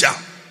 Hallelujah.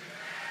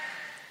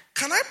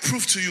 Can I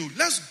prove to you?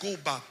 Let's go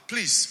back,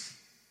 please.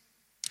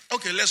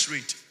 Okay, let's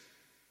read.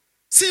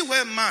 See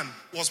where man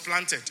was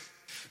planted.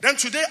 Then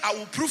today I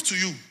will prove to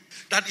you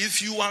that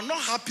if you are not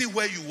happy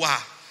where you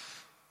are,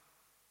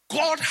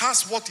 God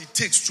has what it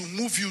takes to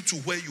move you to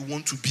where you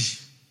want to be.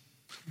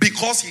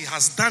 Because he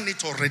has done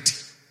it already.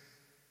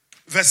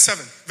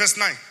 Verse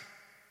 9.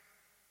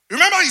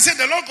 Remember he said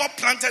the Lord God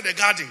planted a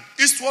garden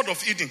eastward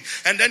of Eden.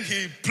 And then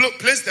he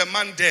placed the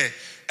man there.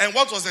 And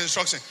what was the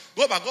instruction?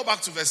 Go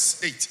back to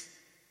verse 8.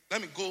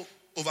 Let me go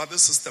over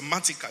this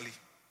systematically.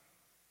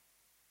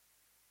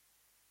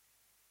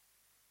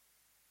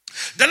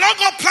 The Lord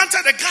God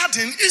planted a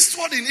garden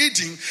eastward in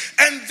Eden,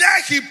 and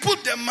there he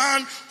put the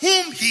man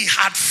whom he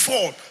had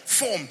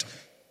formed.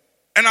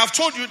 And I've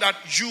told you that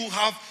you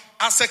have,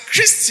 as a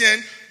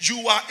Christian,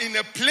 you are in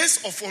a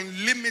place of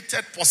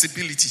unlimited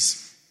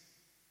possibilities.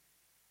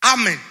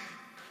 Amen.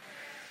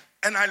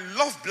 And I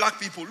love black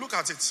people. Look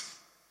at it.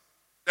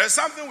 There's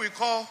something we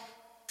call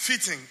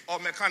fitting or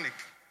mechanic.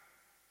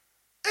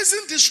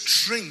 Isn't this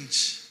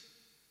strange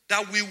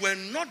that we were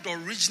not the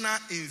original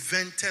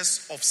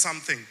inventors of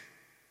something,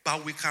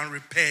 but we can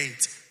repair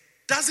it?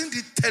 Doesn't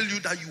it tell you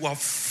that you are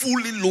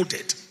fully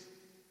loaded?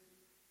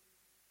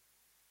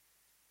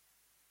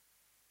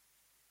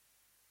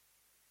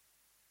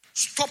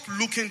 Stop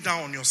looking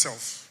down on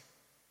yourself.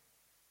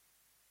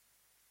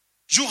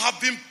 You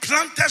have been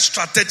planted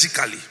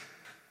strategically.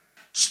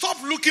 Stop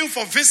looking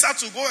for visa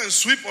to go and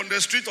sweep on the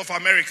street of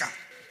America.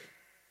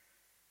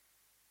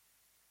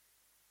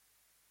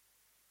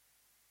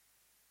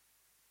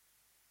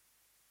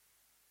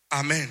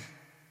 Amen.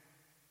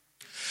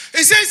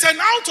 It says, and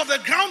out of the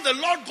ground the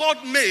Lord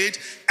God made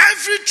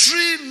every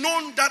tree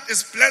known that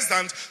is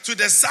pleasant to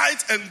the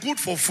sight and good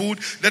for food.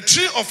 The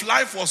tree of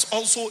life was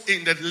also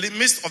in the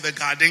midst of the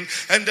garden,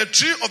 and the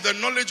tree of the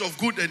knowledge of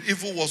good and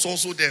evil was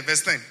also there.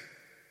 Verse 10.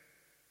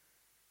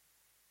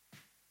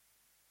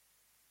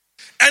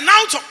 And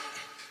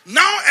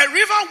now a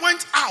river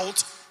went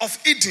out of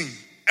Eden.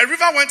 A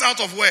river went out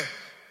of where?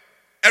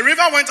 A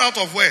river went out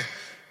of where?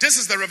 This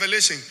is the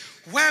revelation.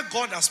 Where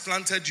God has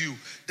planted you,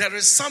 there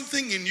is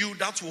something in you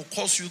that will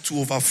cause you to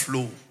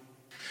overflow.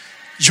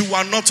 You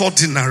are not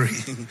ordinary.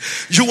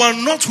 You are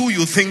not who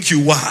you think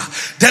you are.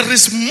 There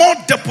is more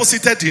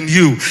deposited in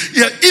you.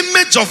 The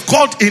image of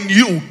God in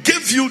you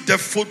gave you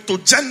the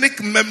photogenic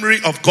memory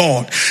of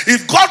God.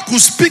 If God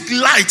could speak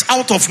light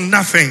out of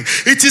nothing,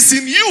 it is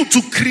in you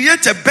to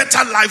create a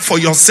better life for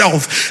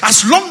yourself.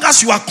 As long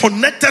as you are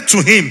connected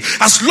to Him,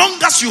 as long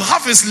as you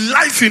have His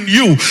life in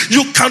you,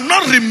 you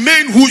cannot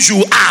remain who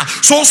you are.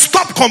 So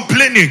stop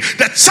complaining.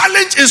 The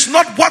challenge is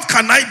not what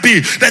can I be.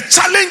 The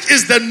challenge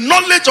is the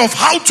knowledge of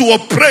how to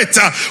operate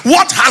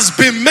what has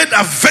been made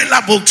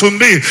available to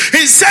me.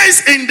 He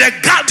says in the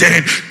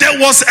garden there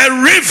was a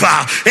river.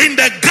 In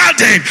the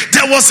garden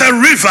there was a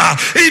river.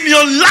 In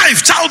your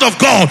life, child of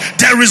God,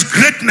 there is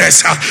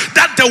greatness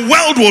that the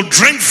world will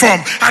drink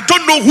from. I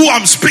don't know who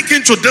I'm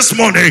speaking to this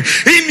morning.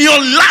 In your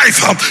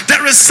life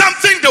there is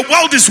something the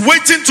world is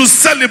waiting to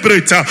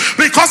celebrate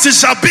because it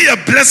shall be a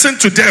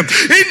blessing to them.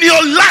 In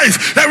your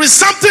life there is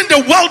something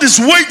the world is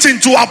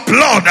waiting to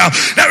applaud.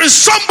 There is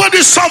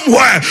somebody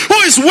somewhere who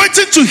is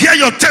waiting to hear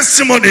your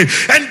testimony,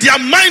 and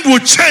their mind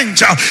will change,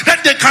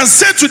 that they can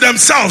say to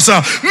themselves,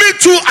 me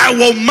too, I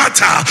will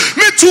matter.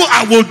 Me too,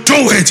 I will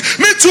do it.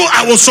 Me too,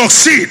 I will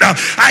succeed.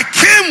 I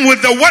came with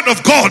the word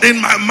of God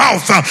in my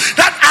mouth,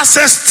 that as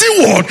a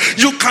steward,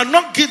 you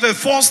cannot give a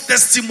false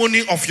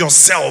testimony of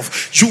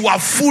yourself. You are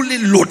fully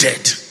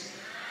loaded.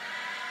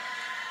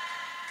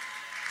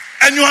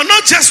 And you are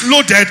not just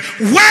loaded,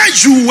 where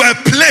you were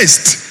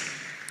placed,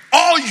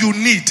 all you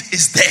need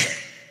is there.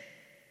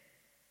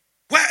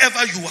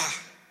 Wherever you are,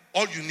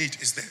 all you need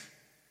is there.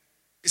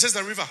 It says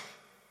the river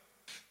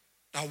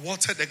that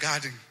watered the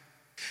garden,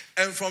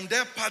 and from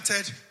there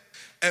parted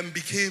and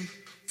became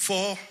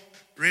 4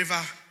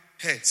 river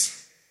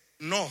heads: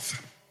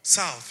 north,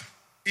 south,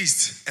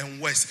 east, and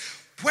west.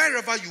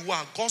 Wherever you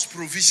are, God's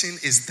provision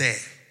is there.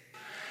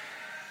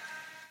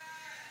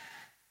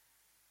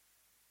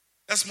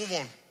 Let's move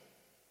on.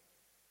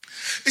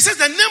 It says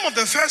the name of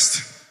the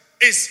first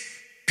is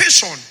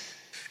Pishon.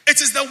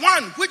 It is the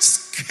one which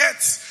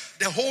skirts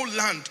the whole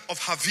land of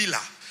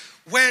Havilah,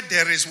 where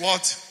there is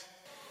what?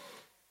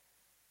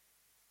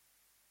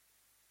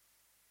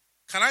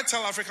 Can I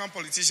tell African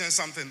politicians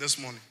something this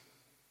morning?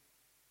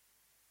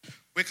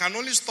 We can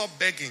only stop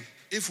begging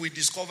if we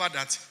discover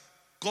that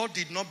God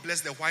did not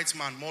bless the white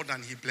man more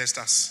than he blessed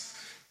us.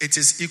 It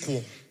is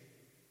equal.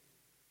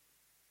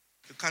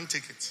 You can't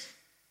take it.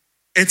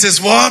 It is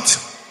what?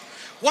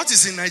 What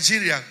is in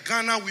Nigeria?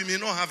 Ghana, we may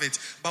not have it,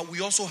 but we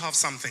also have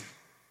something.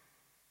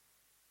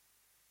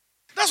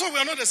 That's why we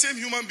are not the same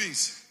human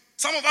beings.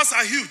 Some of us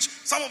are huge.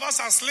 Some of us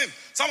are slim.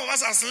 Some of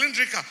us are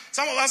cylindrical.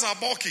 Some of us are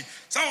bulky.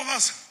 Some of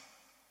us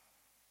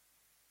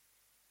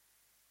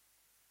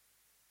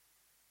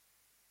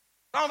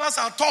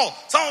are tall.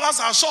 Some of us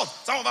are short.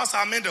 Some of us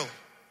are middle.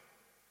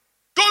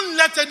 Don't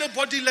let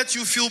anybody let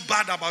you feel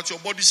bad about your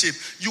body shape.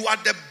 You are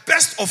the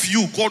best of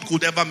you God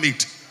could ever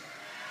make.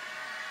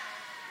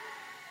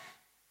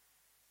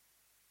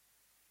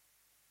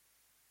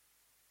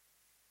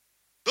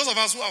 Those of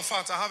us who are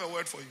fat, I have a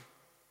word for you.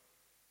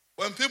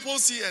 When people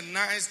see a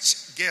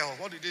nice girl,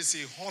 what did they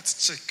say? Hot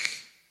chick.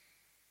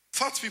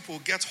 Fat people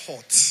get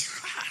hot.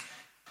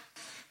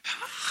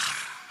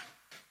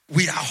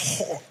 We are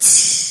hot.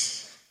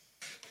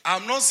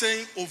 I'm not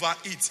saying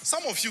overeat.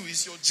 Some of you,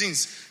 it's your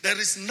genes. There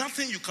is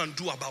nothing you can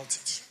do about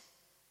it.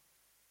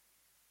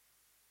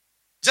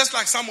 Just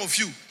like some of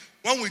you,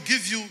 when we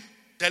give you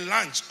the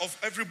lunch of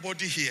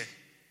everybody here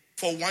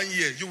for 1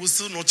 year, you will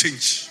still not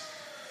change.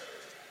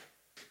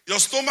 Your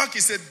stomach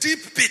is a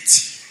deep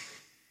pit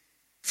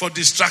for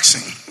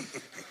distraction.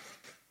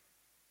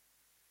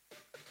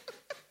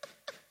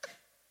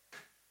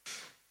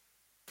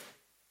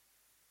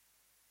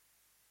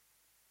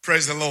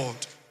 Praise the Lord.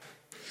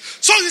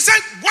 So he said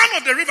one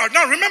of the rivers.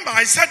 Now remember,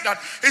 I said that.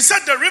 He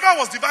said the river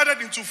was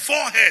divided into 4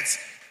 heads.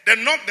 The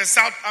north, the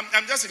south.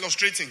 I'm just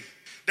illustrating.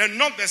 The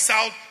north, the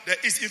south, the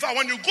east. In fact,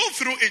 when you go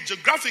through it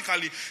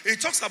geographically,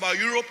 it talks about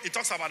Europe, it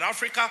talks about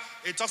Africa,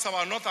 it talks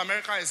about North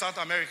America and South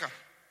America.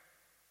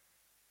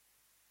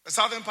 The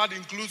southern part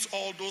includes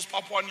all those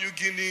Papua New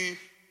Guinea,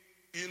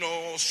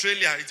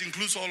 Australia. It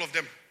includes all of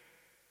them.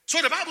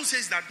 So the Bible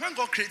says that when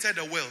God created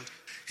the world,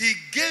 he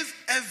gave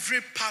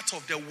every part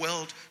of the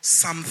world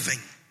something.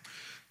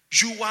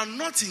 You are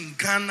not in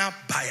Ghana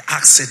by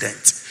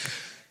accident.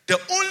 The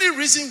only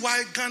reason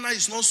why Ghana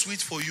is not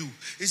sweet for you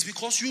is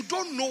because you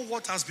don't know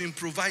what has been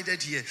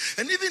provided here.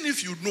 And even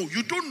if you know,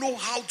 you don't know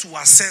how to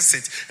assess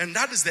it. And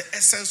that is the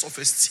essence of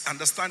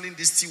understanding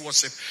this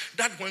stewardship.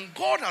 That when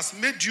God has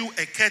made you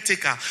a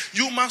caretaker,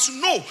 you must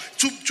know,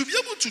 to be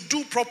able to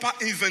do proper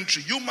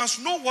inventory, you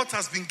must know what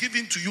has been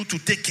given to you to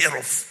take care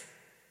of.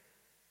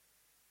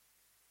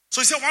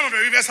 So he said one of the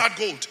rivers had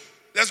gold.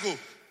 Let's go.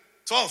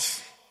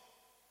 12.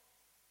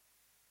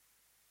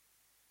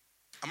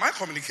 Am I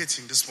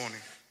communicating this morning?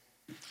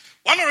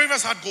 One of the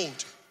rivers had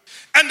gold.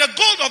 And the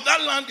gold of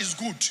that land is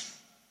good.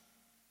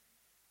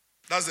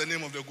 That's the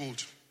name of the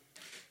gold.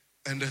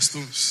 And the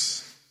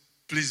stones.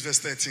 Please, verse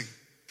 13.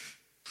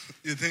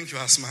 You think you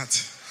are smart.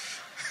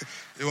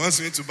 He wants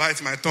me to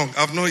bite my tongue.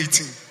 I've not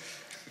eaten.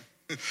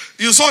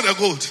 You saw the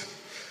gold.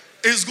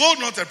 Is gold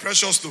not a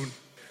precious stone?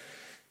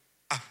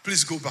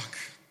 Please go back.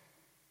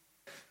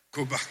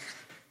 Go back.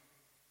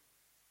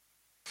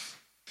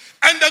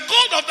 And the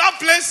gold of that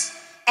place,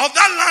 of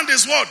that land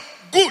is what?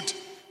 Good.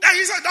 Then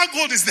he said that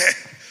gold is there.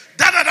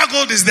 That other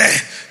gold is there.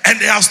 And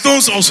there are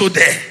stones also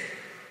there.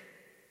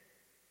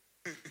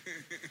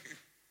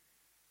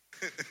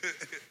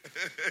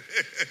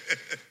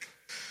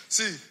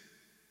 See,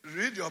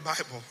 read your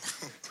Bible.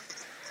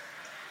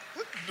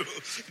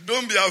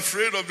 Don't be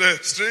afraid of the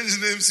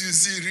strange names you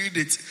see. Read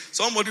it.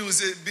 Somebody will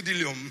say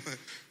bdellium,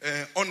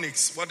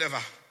 onyx, whatever.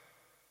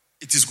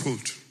 It is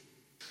gold.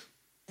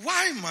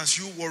 Why must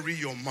you worry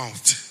your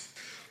mouth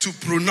to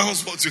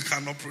pronounce what you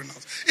cannot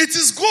pronounce? It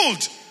is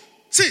gold.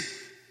 See,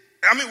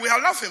 we are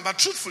laughing, but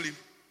truthfully,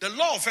 the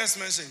law of first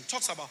mention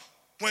talks about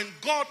when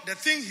God, the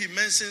thing he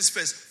mentions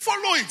first,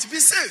 follow it, be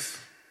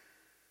safe.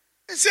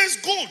 It says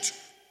gold.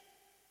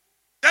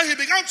 Then he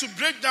began to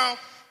break down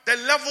the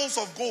levels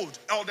of gold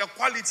or the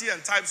quality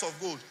and types of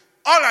gold.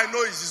 All I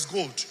know is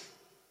gold.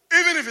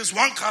 Even if it's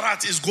 1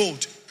 carat, it's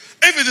gold.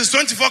 If it is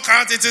 24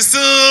 carat, it is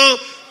still,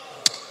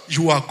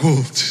 you are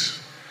gold.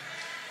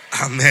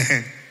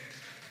 Amen.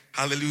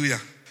 Hallelujah.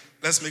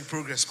 Let's make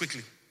progress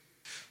quickly.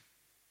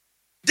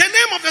 The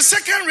name of the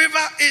second river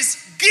is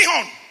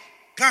Gihon,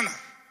 Ghana.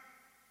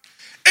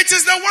 It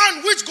is the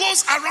one which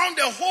goes around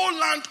the whole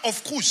land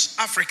of Kush,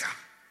 Africa.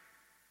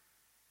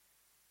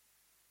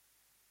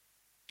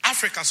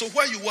 Africa. So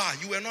where you are,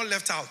 you were not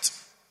left out.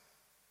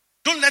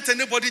 Don't let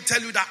anybody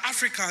tell you that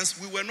Africans,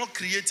 we were not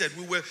created.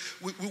 We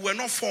were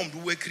not formed.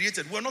 We were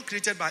created. We were not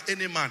created by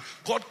any man.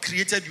 God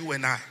created you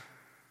and I.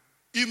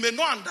 You may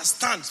not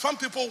understand. Some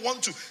people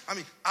want to.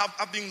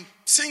 I've been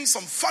seeing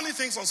some funny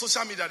things on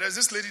social media. There's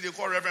this lady they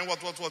call Reverend what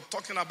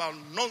talking about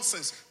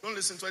nonsense. Don't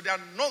listen to it. They are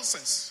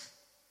nonsense.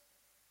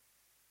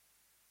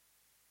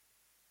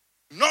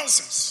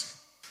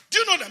 Nonsense. Do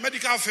you know the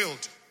medical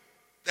field?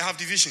 They have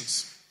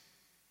divisions.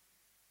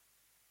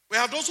 We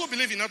have those who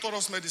believe in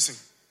orthodox medicine.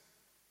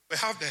 We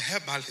have the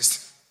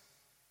herbalist.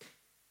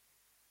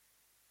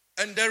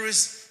 And there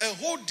is a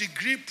whole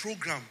degree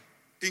program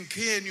in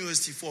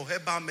KNUST for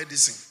herbal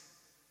medicine.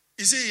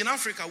 You see, in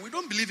Africa, we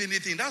don't believe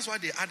anything. That's why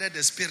they added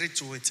the spirit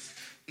to it.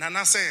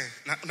 Nana say,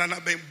 Nana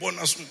ben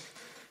bonus.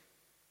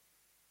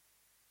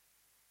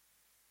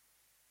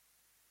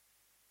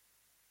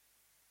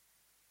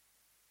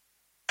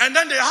 And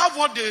then they have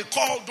what they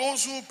call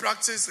those who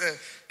practice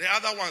the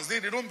other ones. They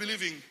don't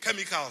believe in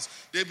chemicals.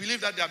 They believe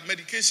that their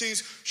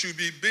medications should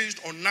be based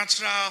on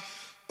natural.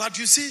 But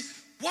you see,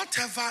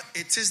 whatever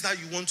it is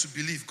that you want to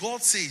believe,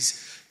 God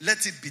says,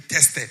 let it be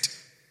tested.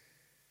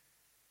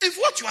 If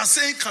what you are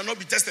saying cannot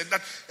be tested,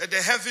 that the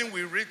heaven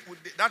we read,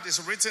 that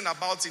is written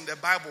about in the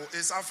Bible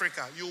is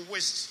Africa, you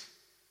wish.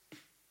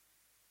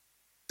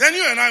 Then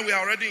you and I, we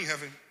are already in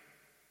heaven.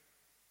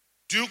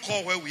 Do you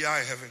call where we are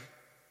in heaven?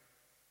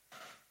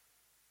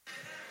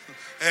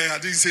 Hey, I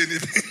didn't say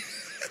anything.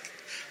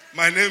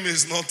 My name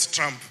is not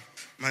Trump.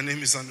 My name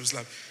is Andrew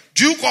Slab.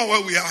 Do you call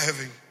where we are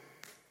heaven?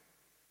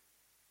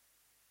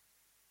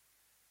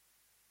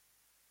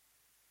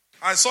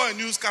 I saw a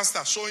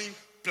newscaster showing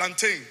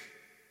plantain.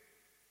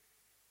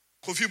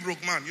 Kofi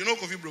Brookman. You know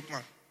Kofi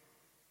Brookman?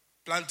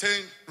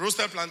 Plantain,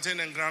 roasted plantain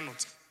and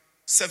granite.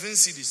 7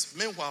 cedis.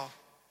 Meanwhile,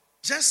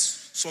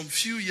 just some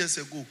few years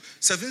ago,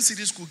 7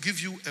 cedis could give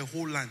you a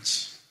whole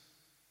lunch.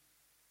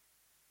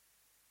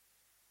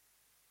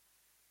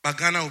 But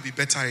Ghana will be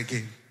better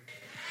again.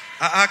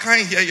 I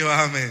can't hear your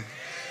amen.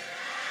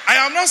 I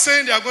am not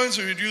saying they are going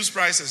to reduce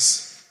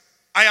prices.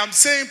 I am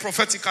saying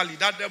prophetically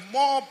that the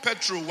more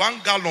petrol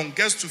 1 gallon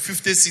gets to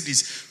 50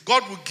 cedis,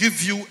 God will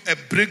give you a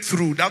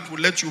breakthrough that will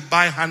let you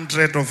buy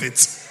 100 of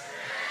it.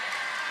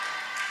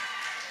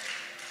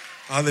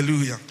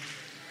 Hallelujah.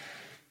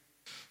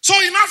 So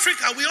in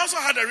Africa, we also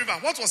had a river.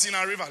 What was in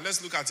our river?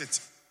 Let's look at it.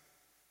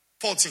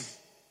 14.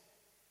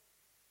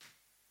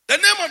 The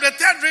name of the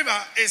third river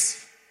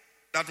is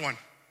that one.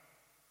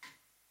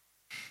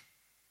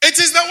 It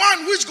is the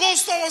one which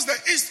goes towards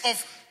the east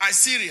of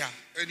Assyria.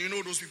 And you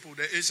know those people,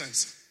 the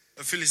Asians,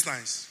 the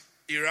Philistines,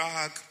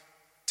 Iraq,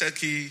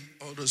 Turkey,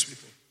 all those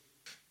people.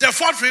 The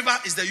fourth river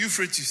is the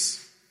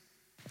Euphrates.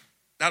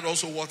 That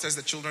also waters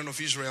the children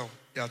of Israel,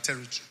 their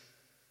territory.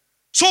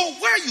 So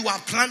where you are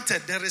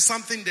planted, there is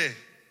something there.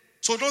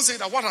 So don't say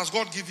that what has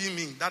God given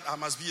me, that I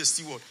must be a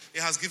steward.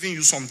 It has given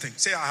you something.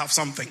 Say I have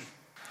something.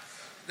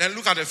 Then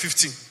look at the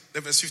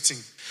verse 15.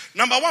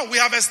 Number 1, we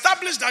have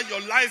established that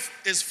your life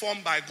is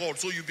formed by God,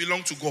 so you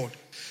belong to God.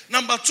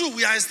 Number 2,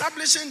 we are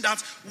establishing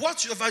that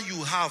whatever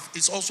you have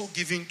is also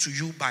given to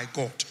you by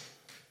God.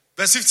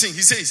 Verse 15,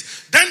 he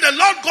says, then the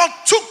Lord God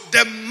took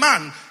the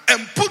man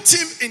and put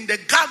him in the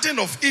Garden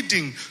of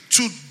Eden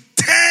to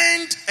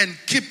tend and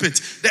keep it.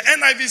 The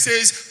NIV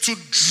says to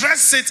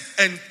dress it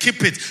and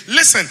keep it.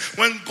 Listen,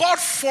 when God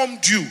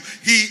formed you,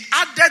 he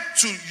added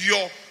to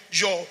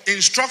your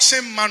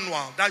instruction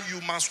manual that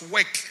you must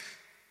work.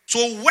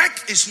 So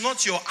work is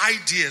not your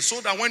idea, so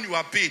that when you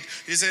are paid,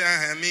 you say,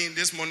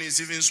 this money is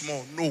even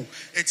small. No,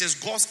 it is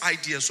God's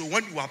idea. So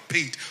when you are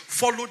paid,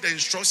 follow the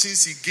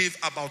instructions he gave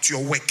about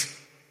your work.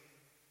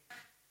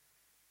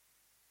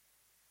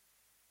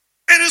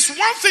 It is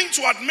one thing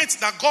to admit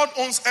that God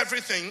owns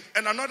everything,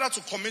 and another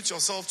to commit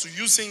yourself to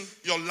using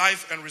your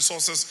life and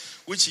resources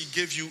which he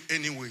gave you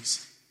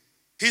anyways.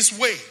 His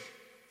way.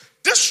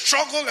 This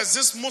struggle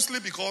exists mostly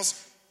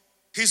because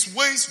his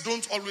ways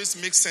don't always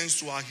make sense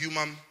to our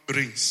human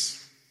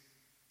brains.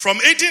 From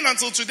 18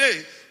 until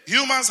today,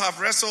 humans have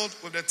wrestled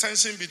with the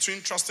tension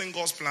between trusting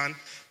God's plan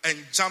and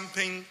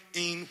jumping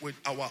in with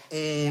our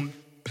own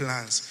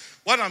plans.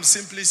 What I'm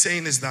simply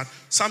saying is that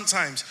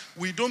sometimes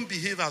we don't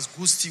behave as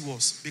good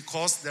stewards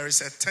because there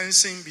is a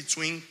tension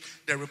between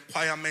the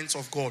requirements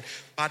of God.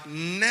 But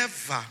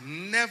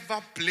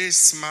never play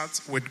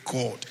smart with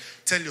God.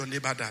 Tell your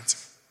neighbor that.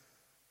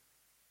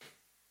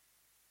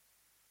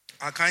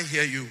 I can't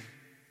hear you.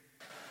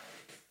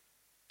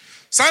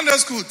 Sunday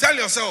school, tell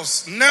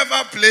yourselves,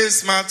 never play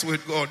smart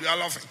with God. You are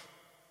laughing.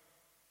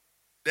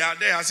 They are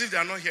there as if they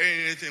are not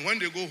hearing anything. When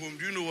they go home,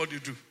 do you know what they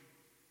do?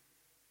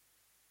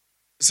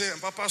 They say,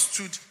 and Papa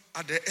stood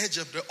at the edge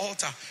of the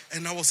altar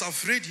and I was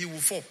afraid he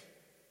would fall.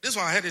 This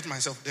one, I heard it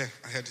myself there.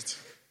 I heard it.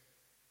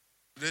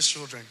 These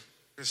children.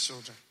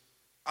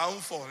 I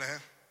won't fall,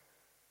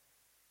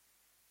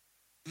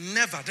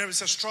 Never. There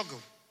is a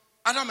struggle.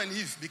 Adam and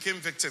Eve became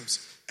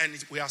victims, and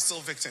we are still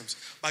victims.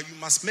 But you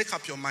must make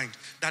up your mind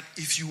that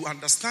if you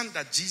understand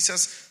that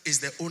Jesus is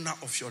the owner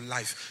of your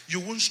life, you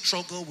won't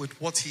struggle with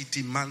what he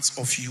demands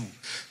of you.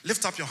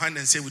 Lift up your hand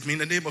and say with me, in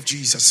the name of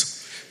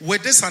Jesus,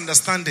 with this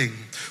understanding,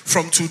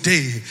 from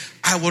today,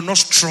 I will not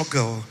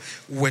struggle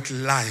with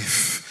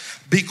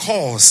life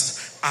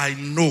because I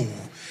know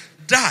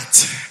that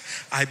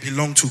I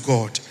belong to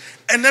God.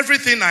 And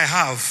everything I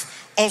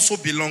have also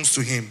belongs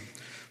to him.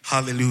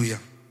 Hallelujah.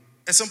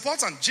 It's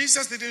important.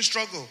 Jesus didn't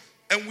struggle.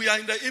 And we are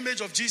in the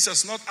image of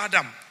Jesus, not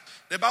Adam.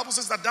 The Bible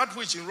says that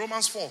which in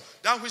Romans 4,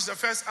 that which the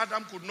first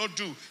Adam could not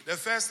do,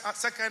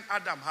 second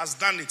Adam has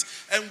done it.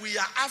 And we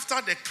are after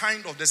the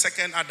kind of the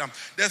second Adam.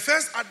 The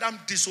first Adam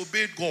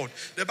disobeyed God.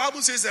 The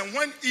Bible says, and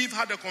when Eve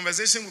had a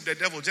conversation with the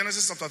devil,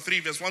 Genesis chapter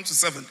 3, verse 1 to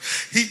 7,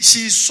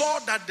 she saw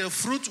that the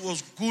fruit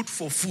was good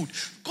for food.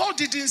 God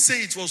didn't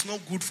say it was not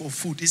good for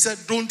food. He said,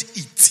 don't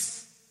eat.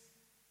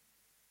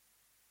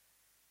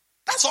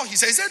 That's all he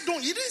said. He said,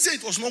 don't. He didn't say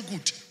it was not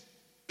good.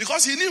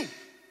 Because he knew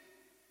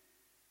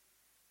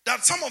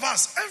that some of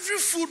us, every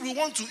food we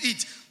want to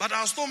eat, but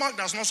our stomach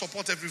does not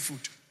support every food.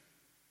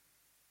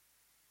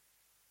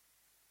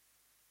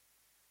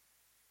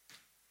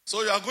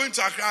 So you are going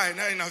to Accra and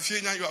in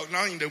Afenya, you are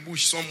now in the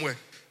bush somewhere,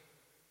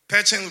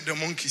 perching with the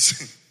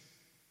monkeys.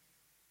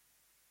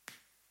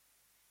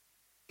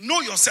 Know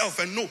yourself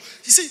and know. You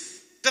see,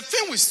 the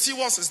thing with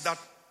stewards is that,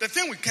 the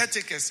thing with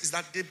caretakers is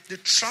that they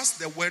trust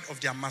the word of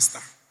their master.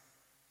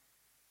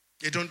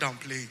 They don't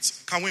downplay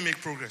it. Can we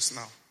make progress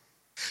now?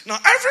 Now,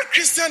 every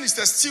Christian is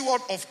the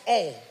steward of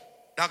all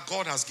that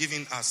God has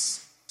given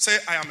us. Say,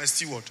 I am a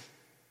steward.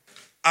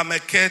 I'm a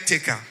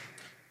caretaker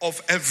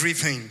of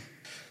everything,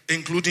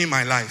 including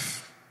my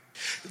life.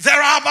 There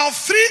are about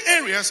 3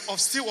 areas of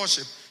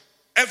stewardship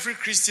every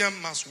Christian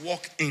must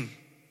walk in.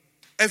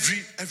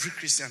 Every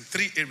Christian,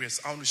 3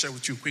 areas I want to share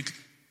with you quickly.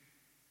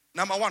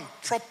 Number 1,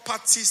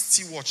 property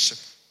stewardship.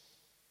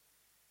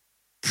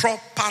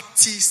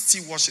 Property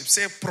stewardship.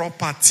 Say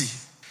property.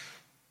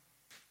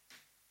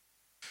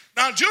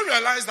 Now, do you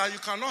realize that you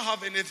cannot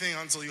have anything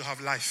until you have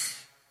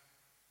life?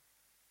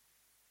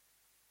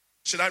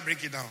 Should I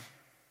break it down?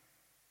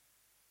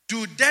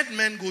 Do dead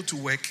men go to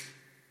work?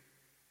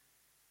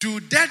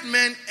 Do dead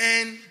men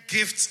earn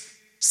gifts,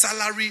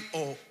 salary,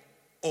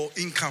 or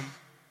income?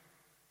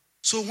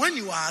 So when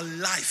you are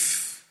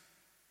alive,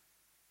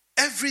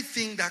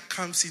 everything that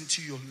comes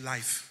into your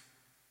life,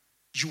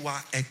 you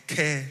are a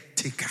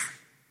caretaker.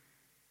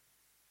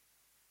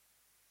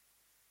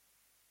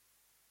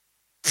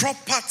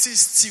 Property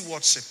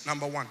stewardship,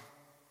 number 1.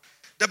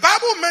 The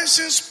Bible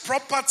mentions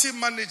property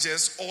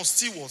managers or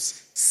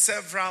stewards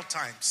several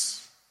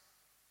times.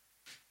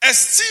 A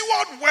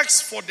steward works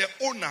for the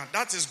owner,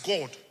 that is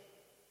God.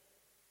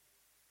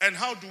 And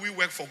how do we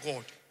work for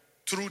God?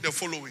 Through the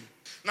following.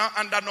 Now,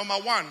 under number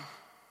 1,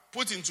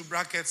 put into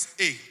brackets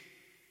A.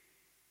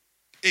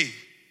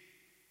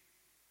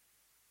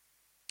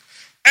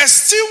 A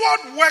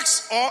steward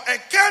works, or a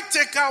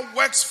caretaker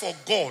works for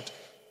God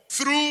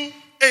through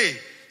A,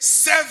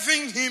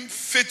 serving him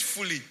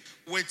faithfully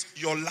with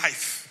your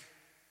life.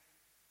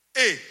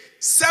 A,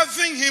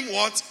 serving him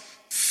what?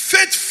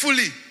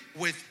 Faithfully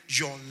with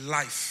your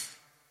life.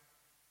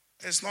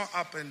 It's not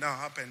up and down,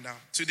 up and down.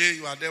 Today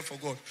you are there for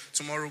God.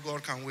 Tomorrow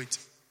God can wait.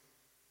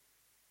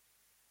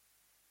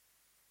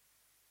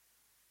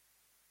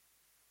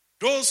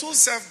 Those who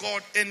serve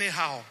God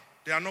anyhow,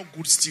 they are not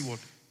good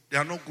stewards. They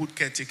are not good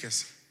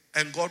caretakers.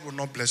 And God will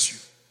not bless you.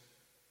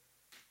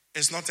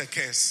 It's not a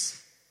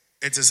curse.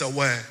 It is a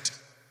word.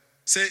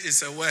 Say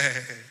it's a word.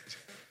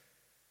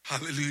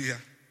 Hallelujah.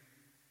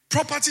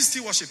 Property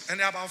stewardship. And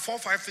there are about 4 or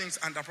 5 things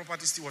under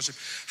property stewardship.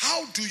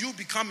 How do you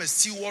become a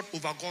steward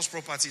over God's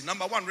property?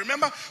 Number 1,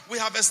 remember, we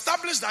have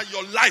established that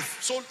your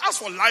life. So as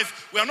for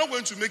life, we are not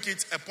going to make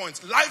it a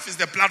point. Life is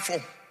the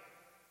platform.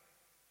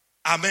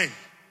 Amen.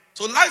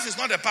 So life is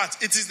not a part.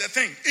 It is the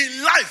thing.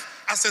 In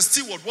life, as a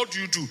steward, what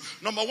do you do?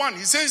 Number 1,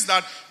 he says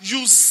that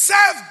you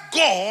serve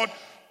God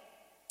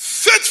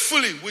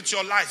faithfully with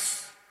your life.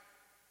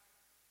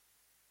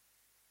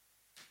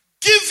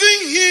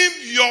 Giving him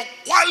your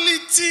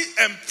quality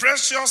and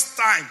precious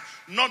time,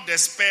 not the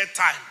spare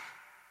time.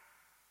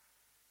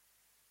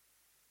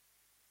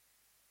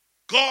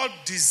 God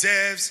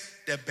deserves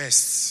the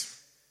best.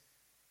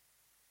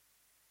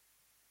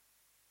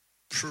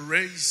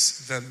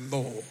 Praise the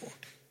Lord.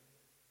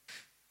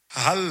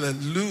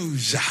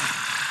 Hallelujah.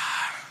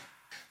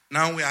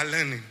 Now we are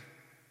learning.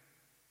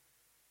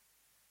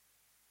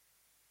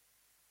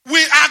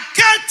 We are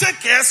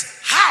caretakers.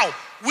 How?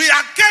 We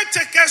are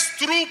caretakers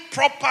through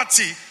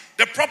property.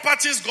 The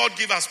properties God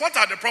gives us. What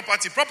are the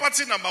property?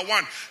 Property number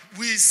 1.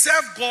 We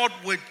serve God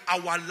with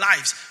our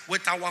lives,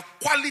 with our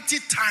quality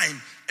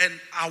time and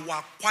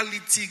our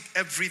quality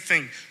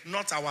everything,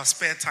 not our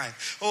spare time.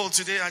 Oh,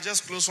 today I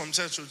just closed from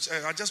church.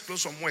 I just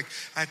closed from work.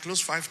 I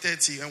closed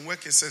 5:30 and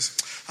work says,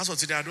 as for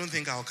today, I don't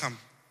think I'll come.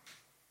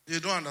 You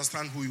don't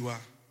understand who you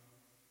are.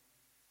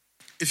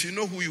 If you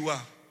know who you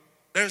are,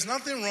 there is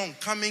nothing wrong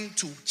coming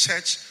to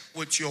church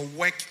with your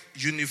work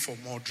uniform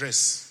or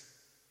dress.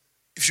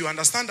 If you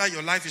understand that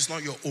your life is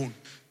not your own,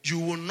 you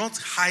will not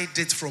hide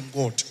it from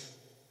God.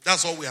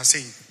 That's all we are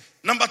saying.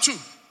 Number 2,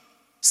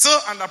 still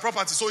under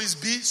property. So it's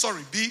B.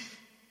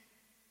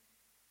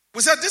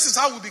 We said this is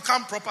how we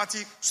become property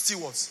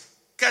stewards,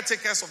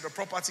 caretakers of the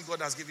property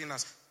God has given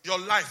us. Your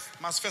life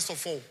must first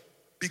of all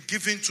be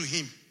given to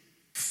him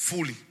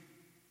fully.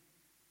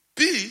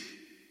 B,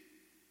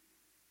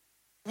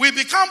 we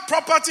become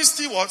property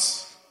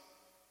stewards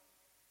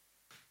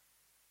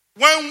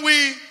when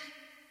we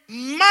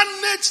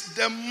manage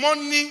the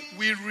money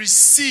we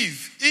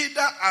receive,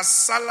 either as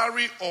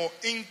salary or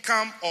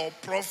income or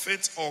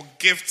profit or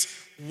gift,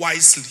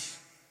 wisely.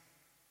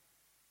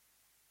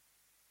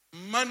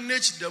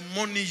 Manage the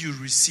money you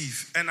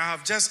receive. And I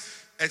have just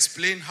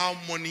explained how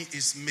money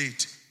is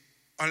made.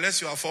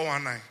 Unless you are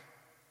 419.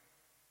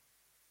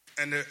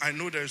 And I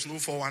know there is no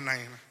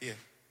 419 here.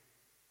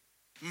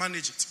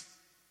 Manage it.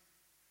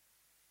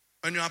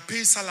 When you are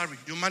paid salary,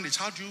 you manage.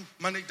 How do you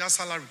manage that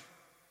salary?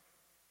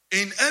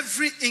 In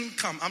every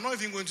income, I'm not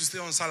even going to stay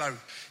on salary.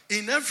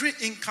 In every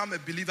income a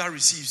believer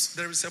receives,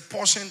 there is a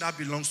portion that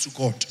belongs to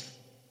God.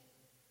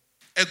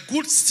 A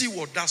good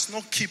steward does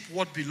not keep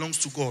what belongs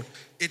to God.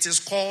 It is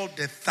called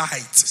the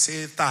tithe.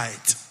 Say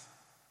tithe.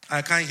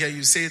 I can't hear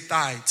you. Say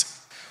tithe.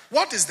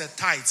 What is the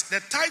tithe?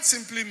 The tithe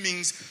simply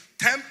means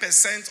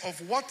 10%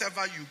 of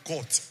whatever you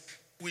got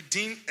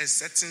within a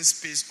certain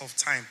space of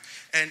time.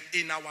 And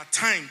in our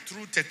time,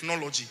 through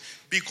technology,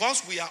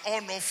 because we are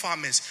all not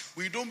farmers,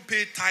 we don't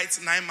pay tithes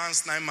 9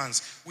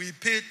 months. We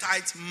pay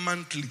tithes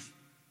monthly.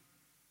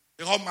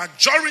 The whole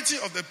majority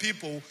of the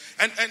people,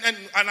 and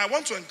I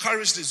want to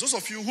encourage this, those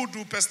of you who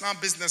do personal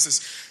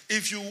businesses,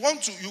 if you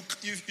want to,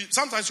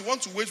 sometimes you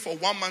want to wait for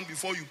 1 month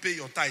before you pay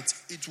your tithe,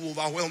 it will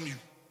overwhelm you.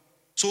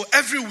 So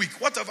every week,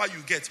 whatever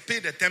you get, pay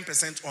the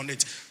 10% on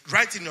it.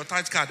 Write in your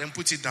tithe card and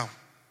put it down.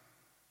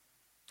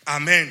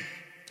 Amen.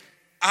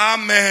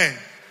 Amen.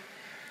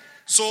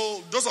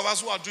 So those of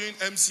us who are doing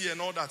MC and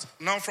all that,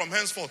 now from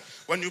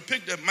henceforth, when you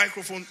pick the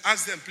microphone,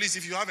 ask them, please,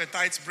 if you have a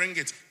tithe, bring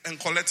it and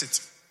collect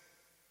it.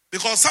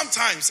 Because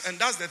sometimes, and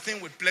that's the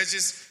thing with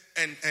pledges,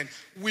 and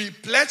we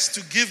pledge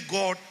to give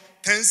God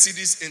 10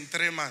 cedis in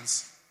 3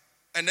 months.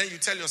 And then you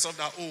tell yourself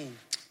that,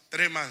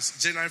 3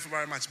 months, January,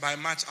 February, March. By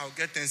March, I'll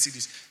get 10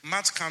 cedis.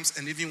 March comes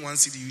and even 1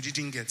 cedi you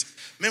didn't get.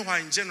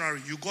 Meanwhile, in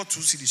January, you got 2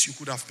 cedis you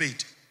could have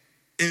paid.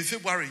 In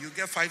February, you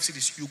get 5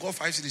 cedis. You got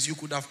 5 cedis you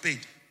could have paid.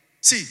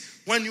 See,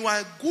 when you are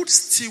a good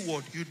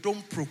steward, you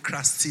don't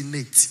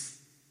procrastinate.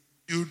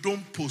 You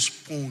don't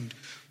postpone.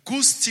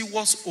 Good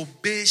stewards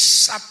obey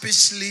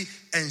sharpishly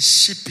and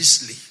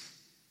sheepishly.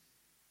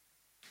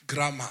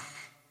 Grammar.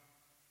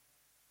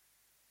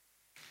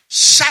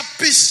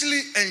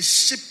 Sharpishly and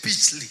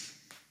sheepishly.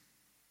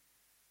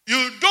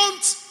 You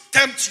don't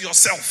tempt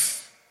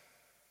yourself.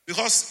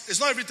 Because it's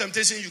not every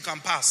temptation you can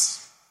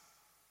pass.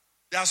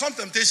 There are some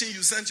temptations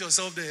you send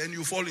yourself there and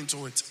you fall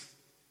into it.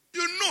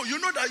 You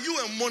know that you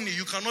and money,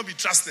 you cannot be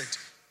trusted.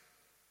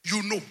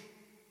 You know.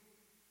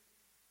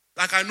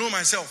 Like I know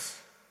myself.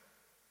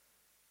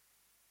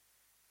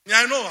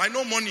 Yeah, I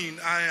know money.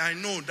 I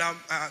know that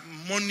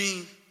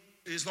money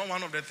is not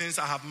one of the things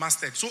I have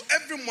mastered. So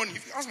every morning,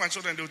 if you ask my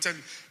children, they will tell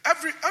you,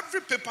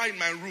 every paper in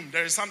my room,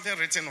 there is something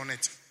written on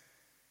it.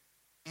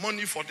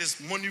 Money for this,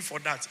 money for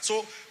that.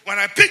 So when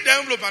I pick the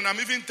envelope and I'm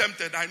even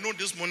tempted, I know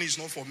this money is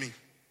not for me.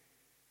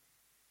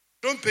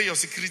 Don't pay your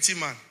security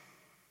man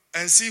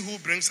and see who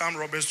brings armed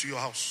robbers to your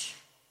house.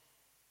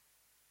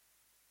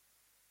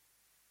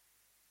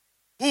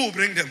 Who will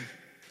bring them?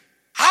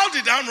 How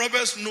did armed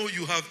robbers know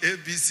you have A,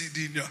 B, C,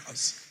 D in your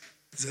house?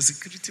 It's a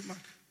security man.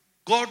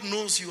 God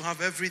knows you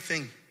have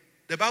everything.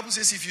 The Bible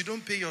says if you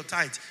don't pay your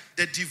tithe,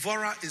 the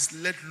devourer is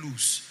let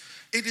loose.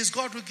 It is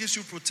God who gives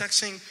you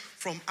protection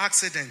from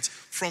accidents,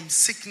 from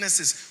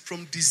sicknesses,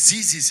 from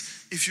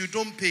diseases. If you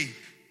don't pay,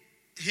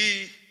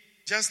 he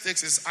just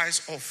takes his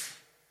eyes off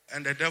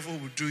and the devil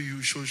will do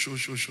you show.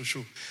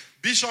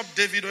 Bishop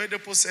David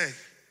Oyedepo said,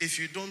 if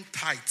you don't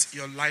tithe,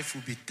 your life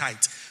will be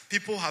tight.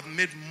 People have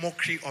made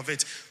mockery of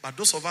it. But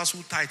those of us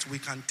who tithe, we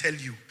can tell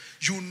you.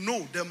 You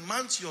know the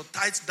month your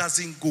tithe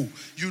doesn't go,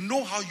 you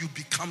know how you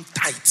become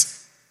tight.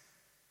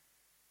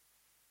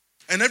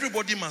 And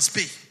everybody must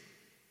pay.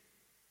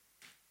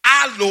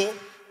 Hello.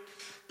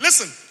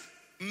 Listen,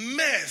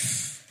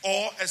 mirth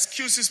or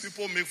excuses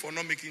people make for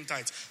not making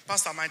tithe.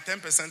 Pastor, my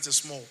 10% is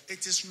small.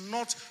 It is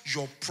not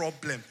your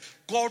problem.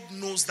 God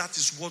knows that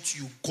is what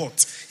you got.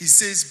 He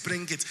says,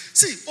 bring it.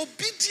 See,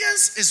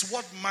 obedience is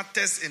what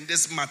matters in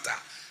this matter.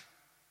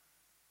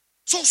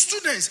 So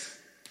students,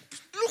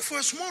 look for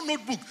a small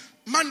notebook.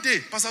 Monday,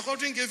 Pastor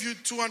Godwin gave you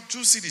 2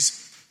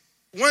 cedis.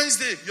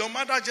 Wednesday, your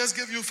mother just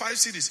gave you 5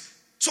 cedis.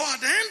 So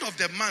at the end of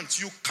the month,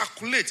 you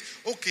calculate,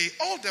 okay,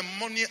 all the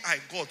money I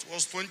got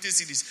was 20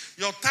 cedis.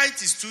 Your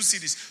tithe is 2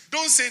 cedis.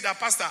 Don't say that,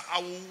 Pastor,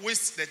 I will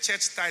waste the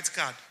church tithe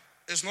card.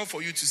 It's not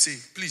for you to say.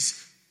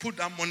 Please, put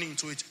that money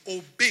into it.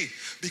 Obey.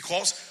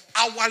 Because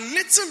our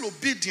little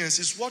obedience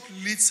is what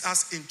leads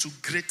us into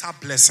greater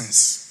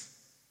blessings.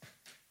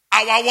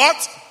 Our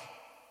what?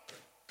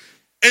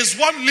 Is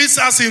what leads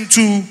us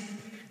into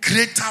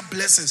greater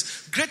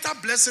blessings. Greater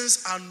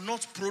blessings are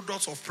not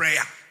products of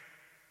prayer.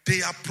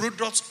 They are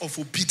products of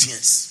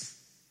obedience.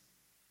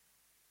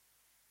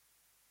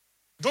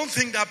 Don't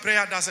think that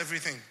prayer does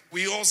everything.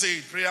 We all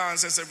say prayer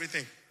answers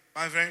everything.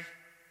 My friend,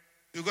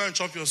 you go and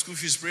chop your school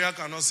fees. Prayer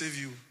cannot save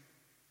you.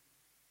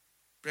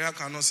 Prayer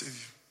cannot save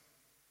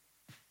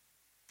you.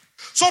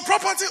 So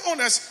property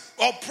owners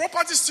or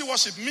property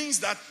stewardship means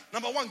that,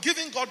 number one,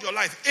 giving God your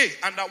life.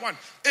 Under one.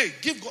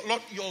 Give God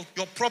Lord,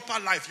 your proper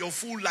life, your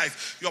full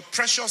life, your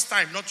precious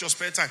time, not your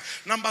spare time.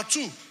 Number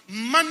two,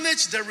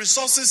 manage the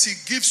resources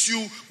he gives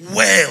you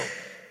well.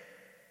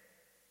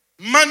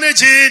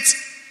 Manage it.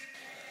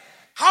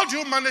 How do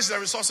you manage the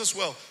resources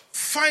well?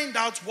 Find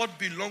out what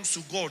belongs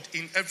to God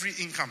in every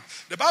income.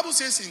 The Bible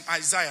says in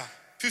Isaiah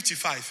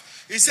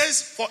 55, it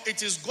says, for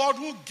it is God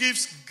who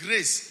gives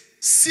grace,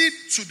 seed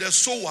to the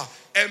sower,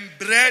 and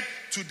bread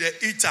to the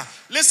eater.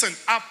 Listen,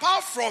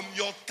 apart from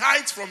your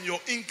tithe from your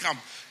income,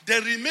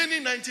 the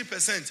remaining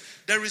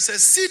 90%, there is a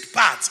seed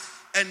part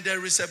and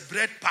there is a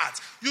bread part.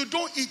 You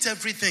don't eat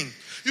everything.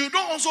 You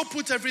don't also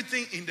put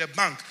everything in the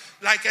bank.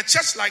 Like a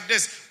church like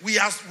this, we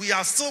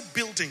are still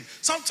building.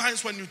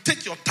 Sometimes when you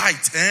take your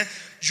tithe,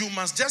 you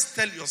must just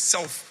tell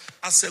yourself,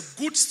 as a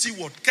good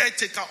steward,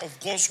 caretaker of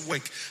God's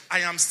work, I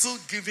am still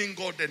giving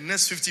God the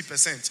next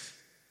 50%.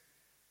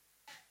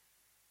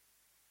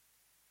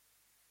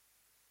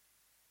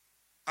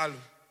 Hello.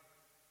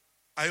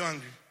 Are you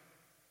angry?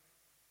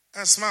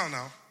 Smile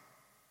now.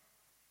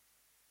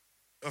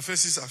 Your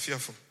faces are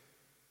fearful.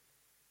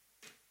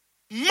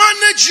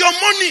 Manage your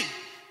money.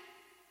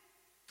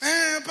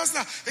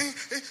 Pastor,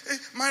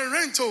 my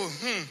rent,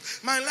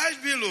 my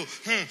light bill.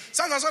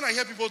 Sometimes when I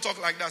hear people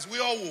talk like that, we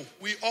all owe.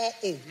 We all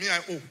owe. Me, I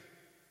owe.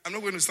 I'm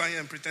not going to stand here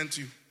and pretend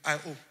to you. I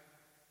owe.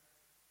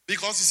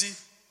 Because you see,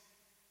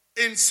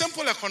 in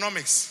simple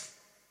economics,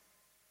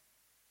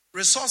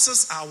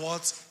 resources are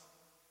what?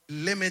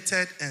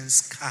 Limited and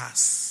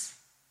scarce.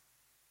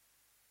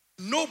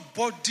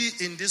 Nobody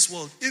in this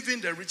world, even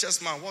the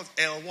richest man,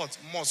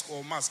 Musk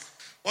or Musk?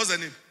 What's the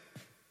name?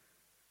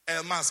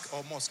 Musk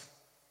or Musk?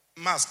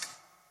 Musk,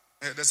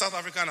 the South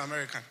African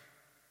American.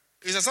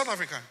 He's a South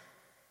African.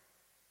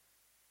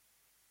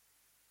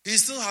 He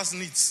still has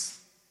needs.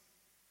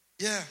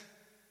 Yeah.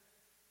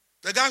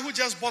 The guy who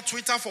just bought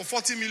Twitter for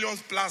 $40 million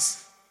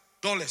plus,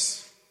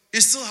 he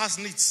still has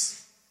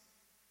needs.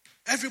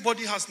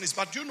 Everybody has needs.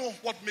 But do you know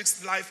what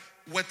makes life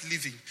worth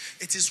living?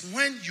 It is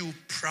when you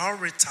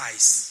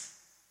prioritize.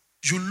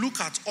 You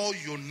look at all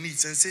your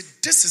needs and say,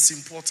 this is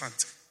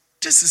important.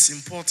 This is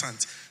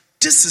important.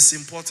 This is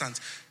important.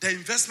 The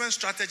investment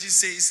strategy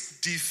says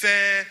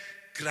defer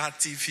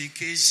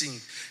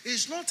gratification.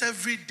 It's not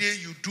every day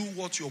you do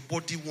what your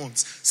body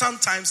wants.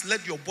 Sometimes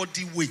let your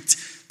body wait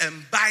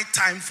and buy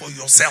time for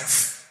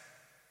yourself.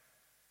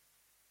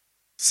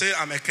 Say,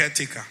 I'm a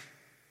caretaker.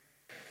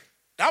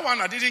 That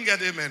one I didn't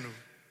get amen.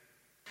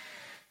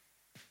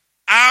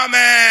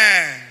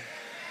 Amen.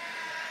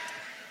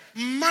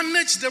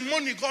 Manage the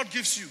money God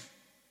gives you.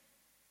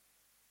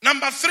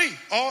 Number 3,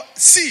 or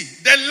C,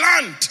 the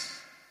land.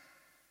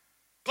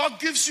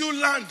 God gives you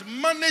land.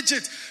 Manage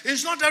it.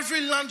 It's not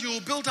every land you will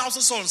build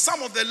houses on.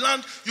 Some of the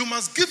land, you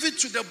must give it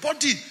to the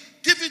body.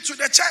 Give it to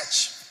the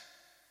church.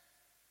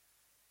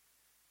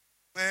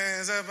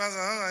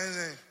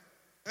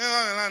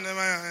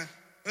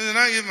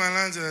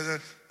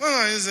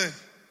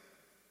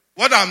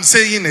 What I'm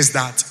saying is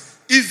that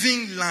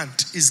even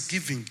land is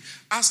giving.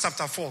 Acts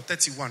chapter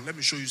 4:31. Let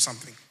me show you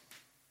something.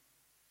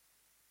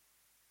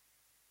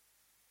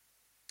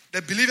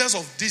 The believers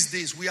of these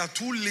days, we are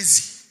too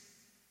lazy.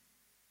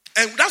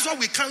 And that's why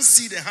we can't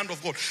see the hand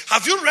of God.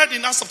 Have you read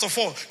in Acts chapter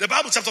 4, the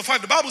Bible chapter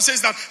 5, the Bible says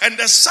that, and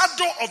the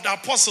shadow of the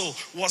apostle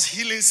was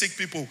healing sick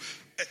people.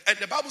 And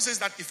the Bible says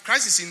that if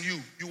Christ is in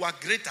you, you are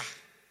greater.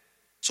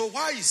 So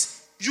why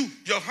is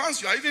your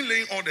hands, you are even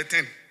laying all the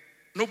 10.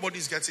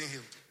 Nobody's getting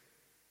healed.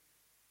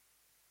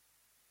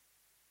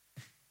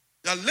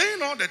 You are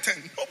laying all the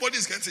 10.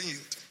 Nobody's getting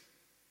healed.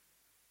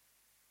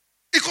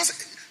 Because,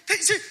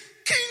 see,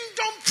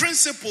 kingdom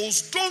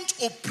principles don't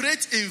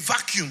operate in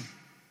vacuum.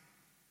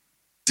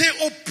 They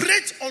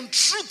operate on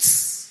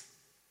truths.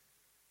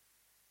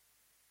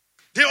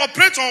 They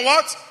operate on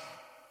what?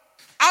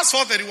 Acts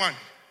 4:31.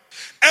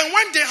 And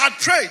when they had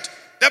prayed,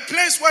 the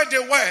place where they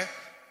were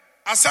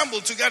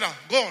assembled together.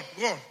 Go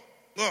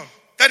on.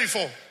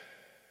 34.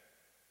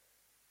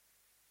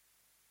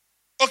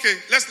 Okay,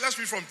 let's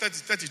read from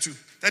 32.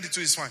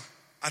 32 is fine.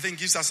 I think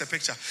gives us a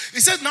picture. It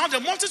says, now the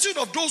multitude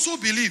of those who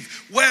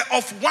believe were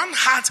of one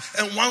heart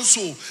and one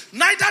soul.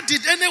 Neither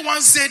did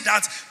anyone say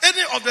that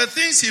any of the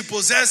things he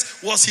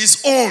possessed was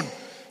his own.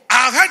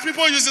 I've heard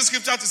people use the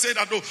scripture to say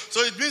that, no.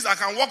 So it means I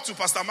can walk to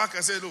Pastor Mark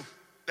and say, look,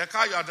 the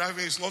car you are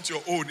driving is not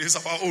your own, it's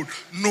our own.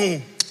 No.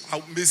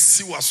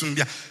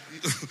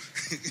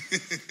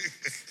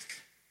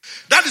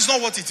 That is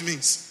not what it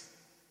means.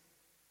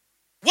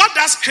 What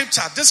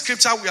this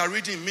scripture we are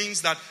reading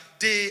means that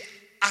they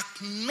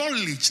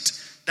acknowledged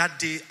that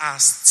they are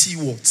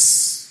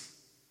stewards.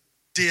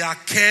 They are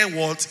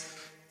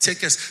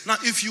takers. Now,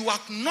 if you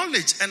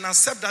acknowledge and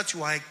accept that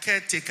you are a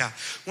caretaker,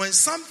 when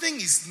something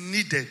is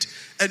needed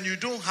and you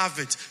don't have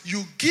it,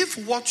 you give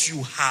what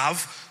you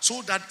have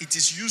so that it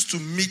is used to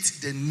meet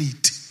the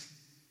need.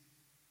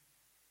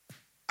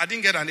 I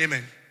didn't get an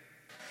amen.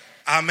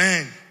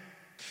 Amen.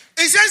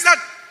 It says that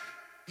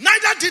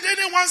neither did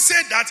anyone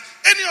say that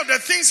any of the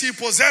things he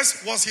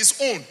possessed was his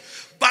own.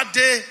 but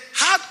they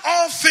had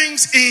all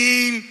things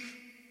in.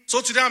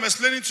 So today I'm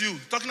explaining to you,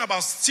 talking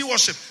about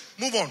stewardship.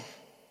 Move on.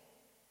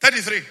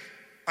 33.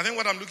 I think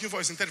what I'm looking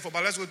for is in 34,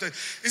 but let's go to it.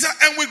 It said,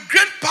 and with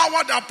great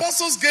power the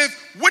apostles gave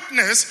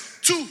witness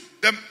to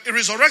the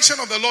resurrection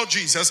of the Lord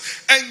Jesus,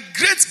 and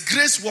great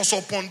grace was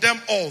upon them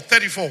all.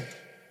 34.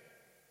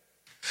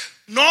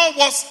 Nor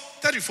was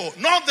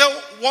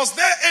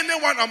there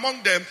anyone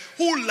among them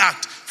who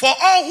lacked. For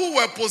all who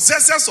were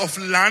possessors of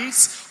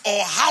lands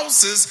or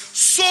houses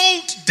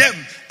sold them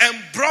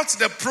and brought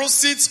the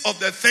proceeds of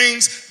the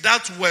things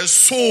that were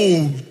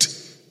sold.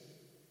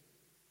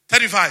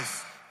 35.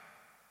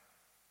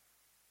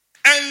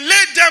 And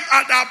laid them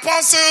at the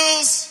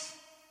apostles,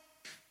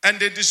 and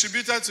they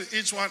distributed to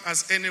each one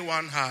as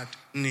anyone had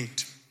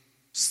need.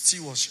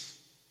 Stewardship.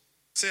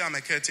 Say, I'm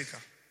a caretaker.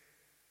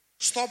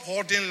 Stop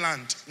hoarding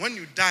land. When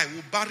you die,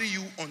 we'll bury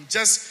you on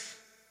just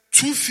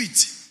 2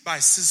 feet by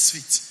 6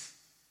 feet.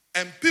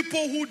 And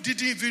people who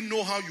didn't even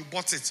know how you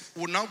bought it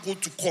will now go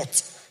to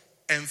court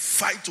and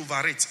fight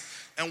over it.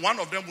 And one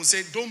of them will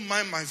say, don't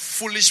mind my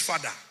foolish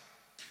father.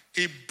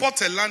 He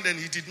bought a land and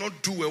he did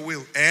not do a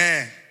will.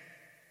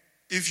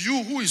 If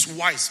you who is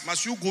wise,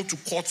 must you go to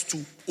court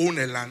to own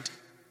a land?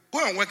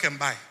 Go and work and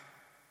buy.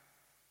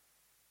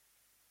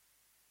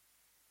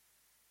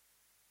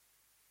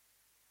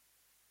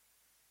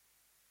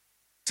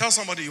 Tell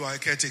somebody you are a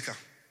caretaker.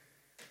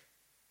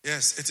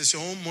 Yes, it is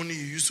your own money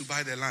you used to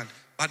buy the land.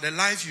 But the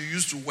life you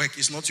used to work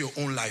is not your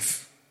own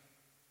life.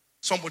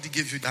 Somebody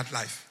gave you that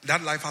life.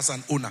 That life has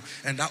an owner.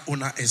 And that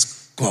owner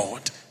is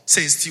God.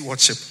 Say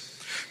stewardship.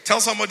 Tell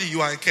somebody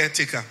you are a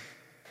caretaker.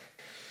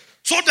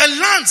 So the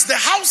lands, the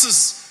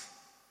houses,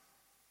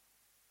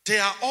 they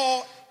are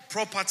all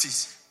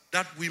properties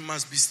that we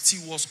must be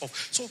stewards of.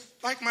 So,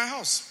 like my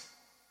house.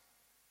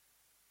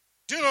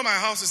 Do you know my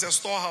house is a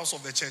storehouse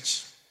of the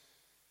church?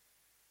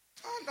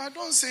 And I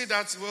don't say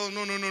that, well,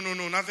 no,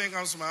 nothing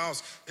comes to my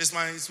house. It's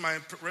my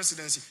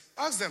residency.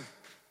 Ask them.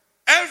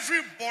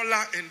 Every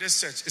baller in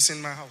this church is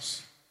in my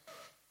house.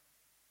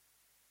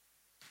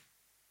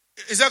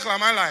 Is that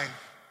am I lying?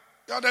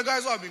 Yeah, the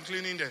guys who have been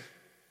cleaning there.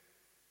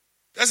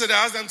 Yesterday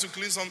I asked them to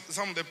clean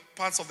some of the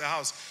parts of the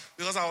house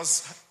because I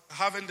was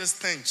having this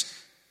stench.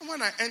 And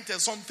when I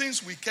entered, some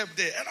things we kept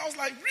there. And I was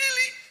like,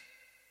 really?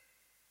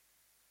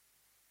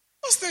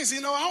 Those things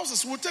in our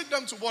houses, we'll take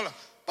them to baller.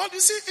 But you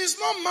see, it's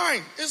not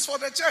mine. It's for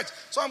the church.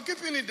 So I'm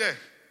keeping it there.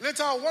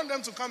 Later, I want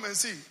them to come and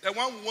see. The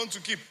one we want to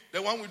keep.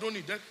 The one we don't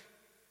need.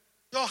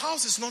 Your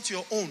house is not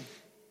your own.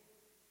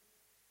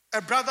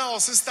 A brother or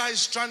sister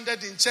is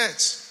stranded in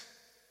church.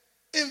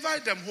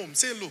 Invite them home.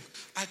 Say, look,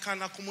 I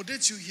can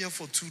accommodate you here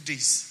for 2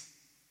 days.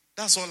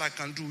 That's all I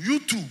can do. You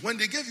too, when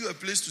they give you a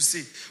place to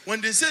stay, when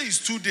they say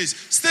it's 2 days,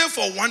 stay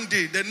for 1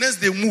 day. The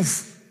next day,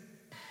 move.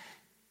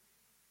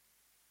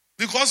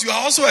 Because you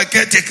are also a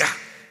caretaker.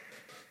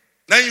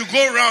 Then you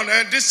go around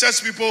and these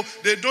church people,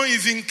 they don't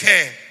even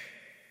care.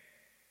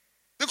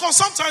 Because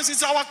sometimes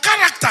it's our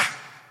character.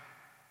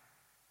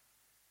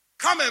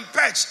 Come and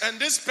patch, and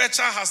this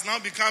patcher has now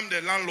become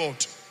the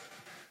landlord.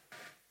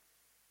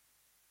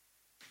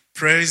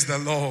 Praise the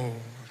Lord.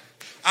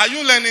 Are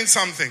you learning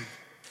something?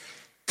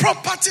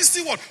 Property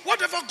steward.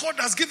 Whatever God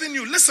has given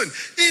you. Listen,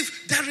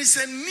 if there is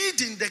a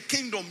need in the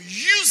kingdom,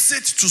 use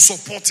it to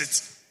support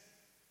it.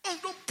 Oh,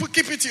 don't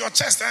keep it to your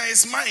chest.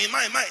 It's mine.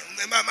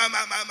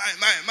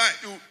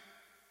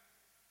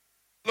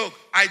 Look,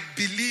 I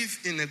believe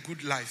in a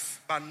good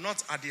life, but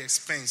not at the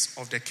expense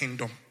of the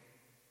kingdom.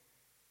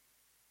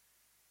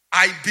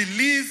 I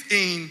believe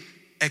in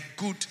a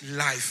good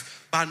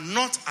life, but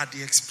not at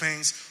the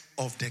expense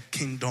of the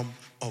kingdom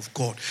of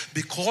God.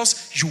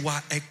 Because you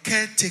are a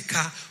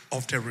caretaker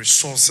of the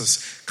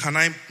resources. Can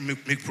I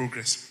make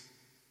progress?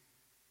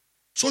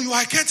 So you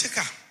are a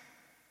caretaker.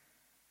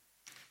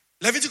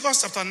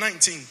 Leviticus chapter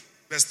 19,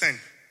 verse 10.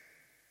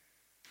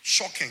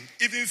 Shocking.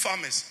 Even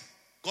farmers.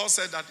 God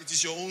said that it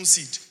is your own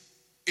seed.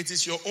 It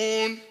is your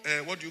own,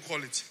 what do you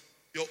call it?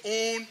 Your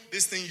own,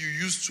 this thing you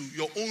used to,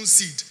 your own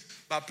seed.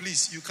 But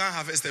please, you can't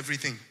harvest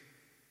everything.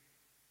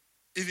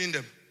 Even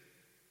them.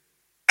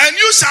 And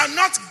you shall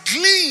not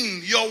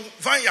glean your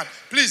vineyard.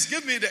 Please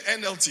give me the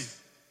NLT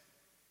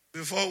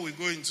before we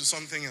go into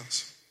something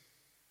else.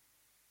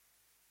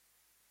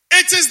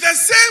 It is the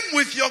same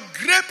with your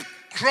grape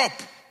crop.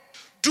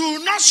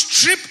 Do not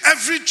strip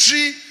every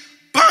tree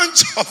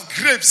bunch of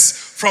grapes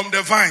from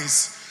the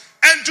vines.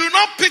 And do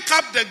not pick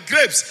up the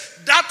grapes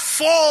that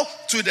fall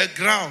to the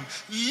ground.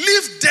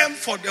 Leave them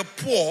for the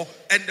poor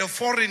and the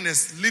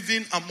foreigners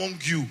living among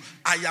you.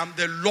 I am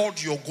the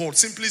Lord your God.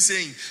 Simply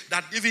saying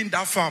that even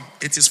that farm,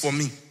 it is for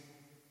me.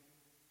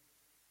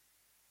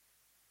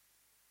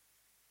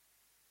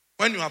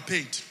 When you are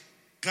paid,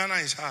 Ghana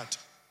is hard.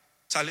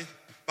 Charlie,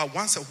 but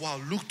once a while,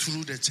 look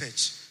through the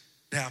church.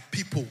 There are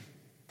people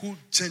who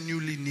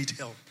genuinely need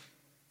help.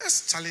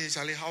 Yes,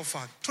 Charlie, how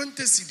far?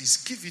 20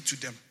 cedis, give it to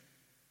them.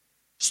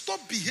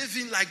 Stop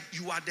behaving like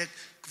you are the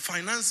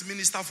finance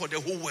minister for the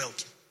whole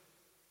world.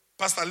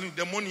 Pastor Luke,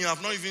 the money you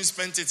have not even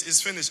spent it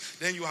is finished.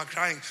 Then you are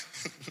crying.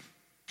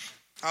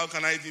 How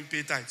can I even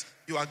pay tithe?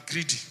 You are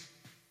greedy.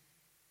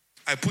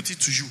 I put it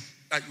to you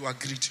that you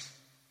agreed.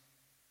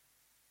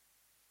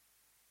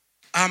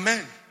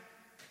 Amen.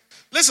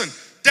 Listen,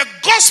 the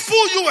gospel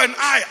you and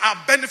I are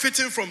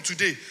benefiting from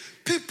today,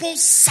 people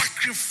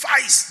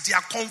sacrifice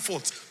their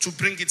comfort to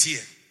bring it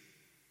here.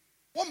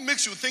 What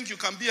makes you think you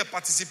can be a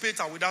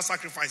participator without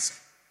sacrificing?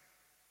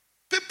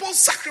 People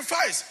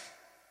sacrifice.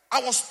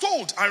 I was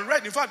told, I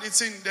read, in fact,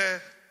 it's in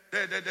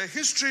the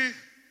history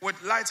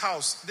with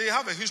Lighthouse. They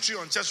have a history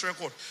on church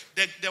record.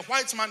 The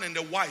white man and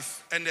the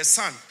wife and the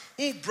son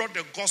who brought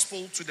the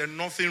gospel to the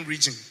northern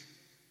region.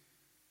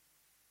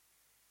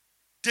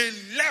 They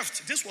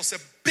left. This was a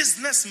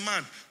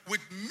businessman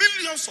with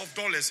millions of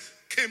dollars,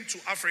 came to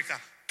Africa,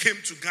 came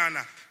to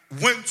Ghana,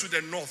 went to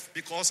the north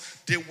because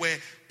they were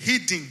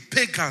hidden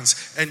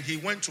pagans, and he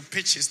went to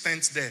pitch his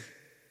tent there.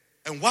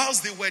 And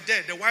whilst they were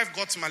there, the wife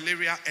got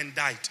malaria and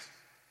died.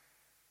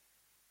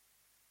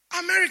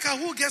 America,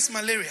 who gets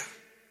malaria?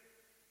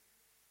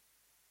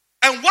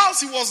 And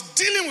whilst he was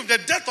dealing with the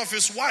death of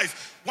his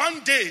wife,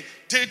 one day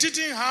they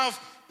didn't have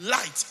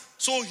light.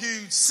 So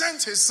he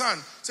sent his son,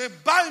 said,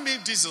 buy me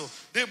diesel.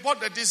 They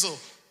bought the diesel,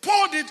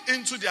 poured it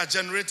into their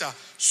generator,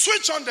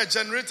 switched on the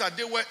generator.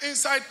 They were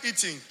inside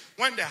eating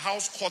when the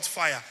house caught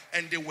fire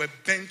and they were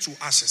burnt to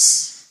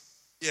ashes.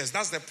 Yes,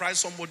 that's the price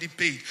somebody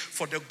paid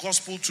for the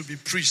gospel to be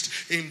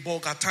preached in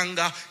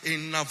Bogatanga,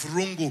 in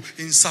Navrongo,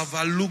 in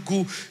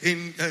Savalugu,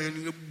 in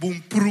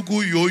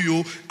Bumpurugu,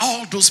 Yoyo,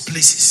 all those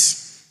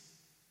places.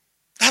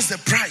 That's the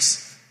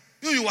price.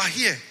 You are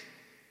here.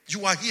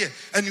 You are here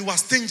and you are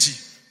stingy.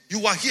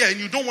 You are here and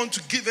you don't want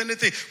to give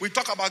anything. We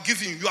talk about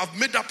giving. You have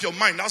made up your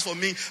mind. That's for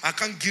me. I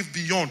can't give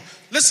beyond.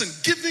 Listen,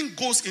 giving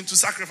goes into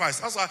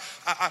sacrifice. That's why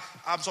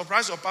I'm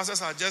surprised your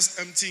pastors are just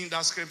emptying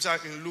that scripture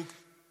in Luke.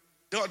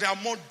 There are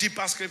more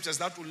deeper scriptures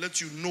that will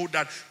let you know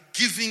that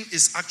giving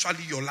is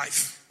actually your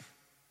life.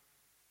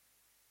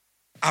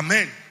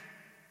 Amen.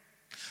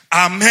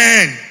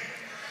 Amen.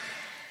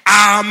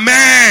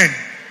 Amen.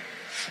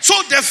 So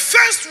the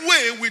first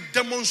way we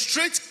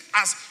demonstrate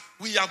as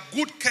we are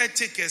good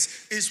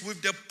caretakers is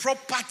with the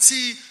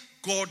property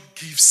God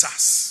gives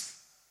us.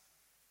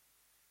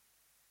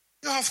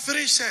 You have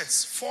 3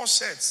 shirts, 4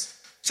 shirts.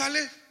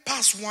 Charlie,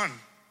 pass one.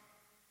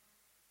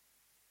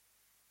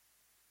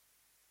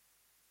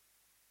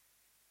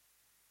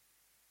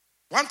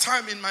 One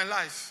time in my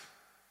life,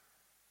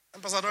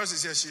 and Pastor Doris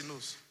is here, she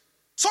knows.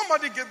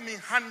 Somebody gave me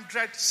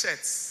 100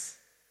 shirts.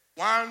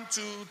 1,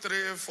 2, 3,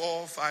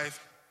 4,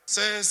 5,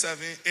 6,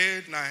 7,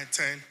 8, 9,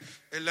 10,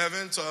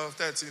 11, 12,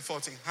 13,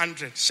 14,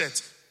 100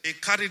 shirts. He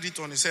carried it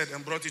on his head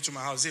and brought it to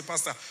my house. He said,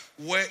 Pastor,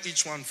 wear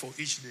each one for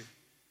each day.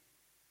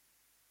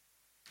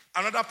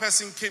 Another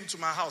person came to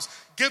my house,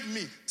 gave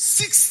me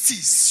 60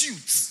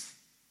 suits,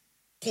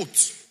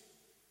 coats.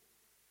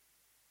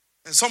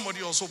 And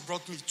somebody also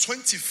brought me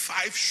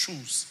 25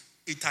 shoes,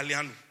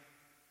 Italiano.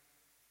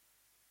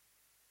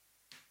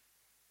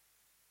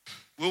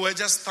 We were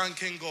just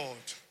thanking God.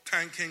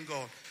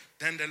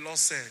 Then the Lord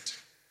said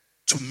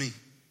to me,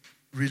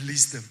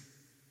 release them.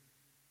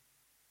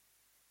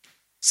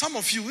 Some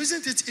of you,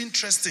 isn't it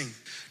interesting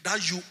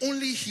that you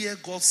only hear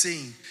God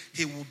saying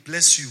he will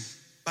bless you,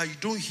 but you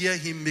don't hear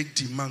him make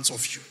demands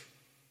of you?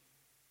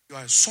 You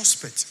are a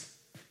suspect.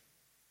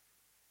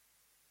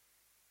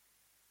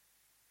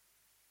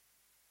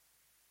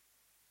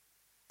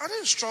 I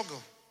didn't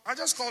struggle. I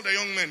just called the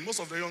young men, most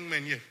of the young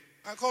men here.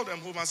 I called them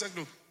home. I said,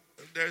 look,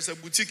 there is a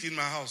boutique in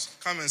my house.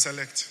 Come and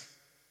select.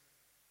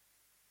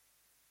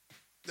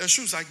 The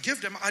shoes, I gave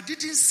them. I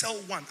didn't sell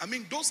one. I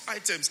mean, those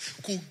items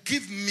could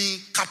give me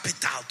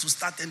capital to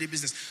start any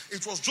business.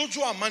 It was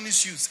Jojo Armani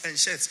shoes and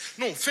shirts.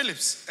 No,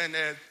 Phillips and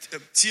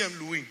TM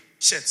Louis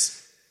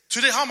shirts.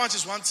 Today, how much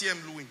is one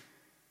TM Louis?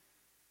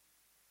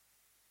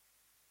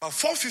 About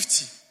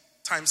 450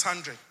 times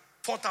 100,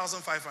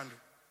 4,500.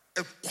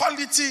 A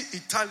quality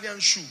Italian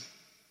shoe,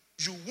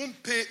 you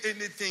won't pay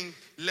anything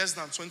less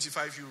than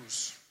 25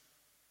 euros.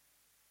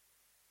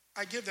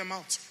 I gave them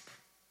out.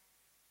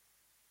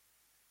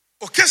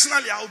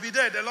 Occasionally, I'll be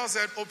there. The Lord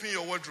said, open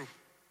your wardrobe.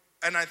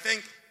 And I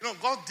think,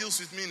 God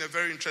deals with me in a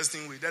very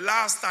interesting way. The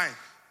last time,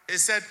 he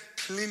said,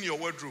 clean your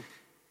wardrobe.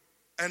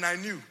 And I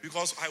knew,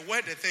 because I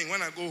wear the thing.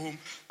 When I go home,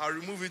 I'll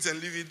remove it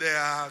and leave it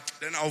there.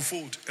 Then I'll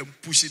fold and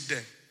push it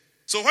there.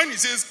 So when he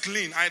says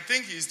clean, I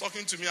think he's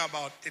talking to me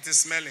about it is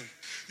smelling.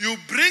 You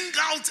bring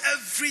out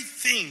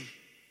everything,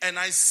 and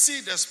I see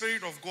the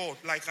Spirit of God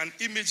like an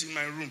image in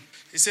my room.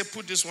 He said,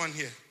 put this one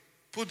here,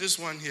 put this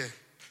one here,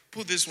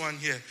 put this one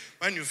here.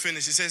 When you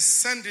finish, he says,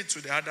 send it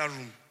to the other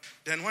room.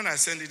 Then when I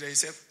send it there, he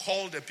said,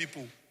 call the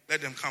people,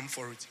 let them come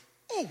for it.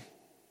 Oh.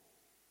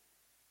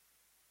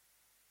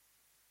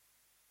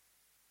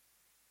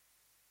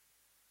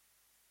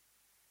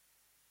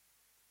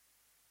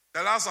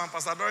 The last one,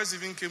 Pastor Doris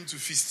even came to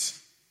feast.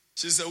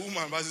 She's a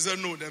woman, but she said,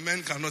 no, the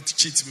men cannot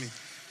cheat me.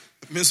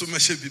 Me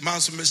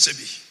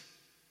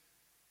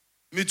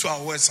too,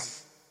 I'll wear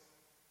some.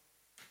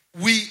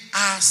 We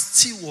are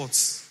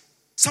stewards.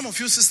 Some of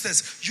you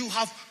sisters, you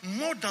have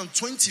more than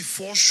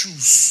 24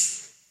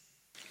 shoes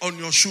on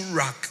your shoe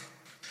rack.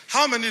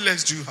 How many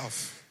legs do you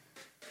have?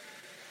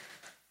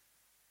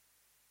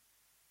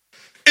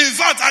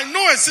 I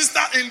know a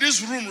sister in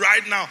this room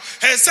right now.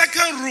 Her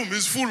second room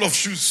is full of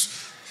shoes.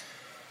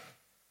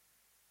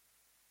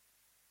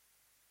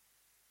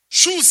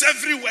 Shoes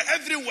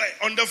everywhere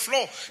on the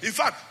floor. In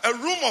fact, a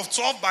room of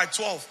 12 by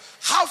 12,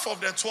 half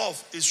of the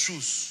 12 is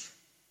shoes.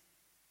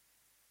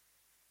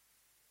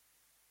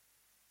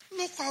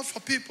 Look out for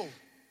people.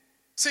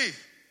 See,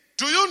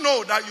 do you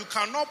know that you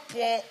cannot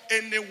pour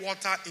any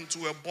water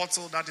into a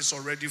bottle that is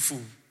already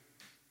full?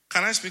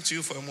 Can I speak to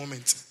you for a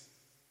moment?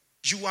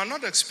 You are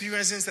not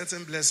experiencing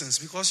certain blessings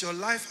because your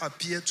life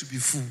appears to be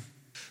full.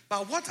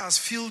 But what has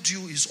filled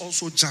you is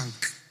also junk.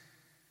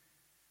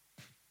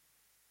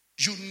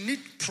 You need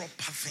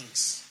proper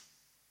things.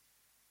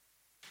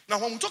 Now,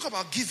 when we talk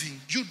about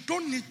giving, you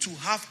don't need to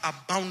have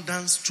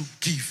abundance to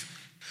give.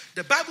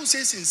 The Bible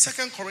says in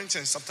 2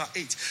 Corinthians chapter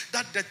 8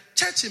 that the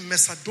church in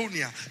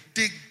Macedonia,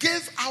 they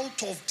gave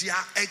out of their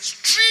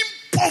extreme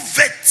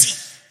poverty.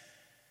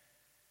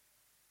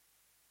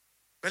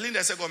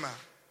 Belinda said, Goma,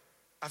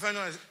 have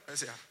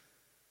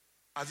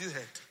you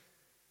heard?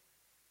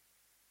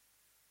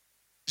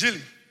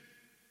 Jilly.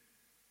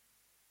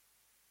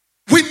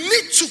 We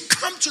need to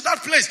come to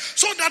that place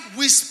so that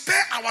we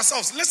spare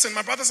ourselves. Listen,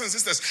 my brothers and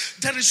sisters,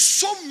 there is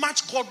so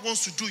much God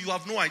wants to do, you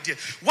have no idea.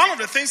 One of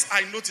the things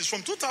I noticed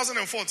from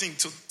 2014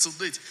 to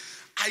date,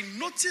 I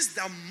noticed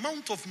the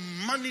amount of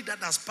money that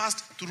has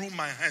passed through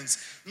my hands,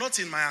 not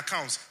in my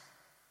accounts.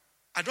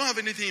 I don't have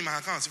anything in my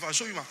accounts. If I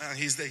show you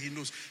he's there, he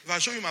knows. If I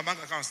show you my bank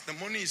accounts, the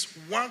money is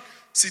 1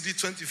 CD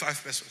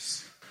 25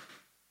 pesos.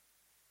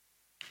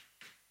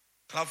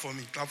 Clap for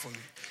me, clap for me,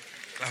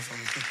 clap for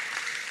me.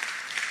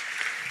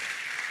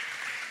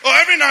 Oh,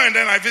 every now and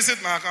then I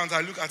visit my account,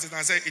 I look at it and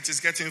I say, it is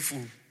getting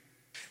full.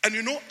 And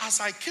you know,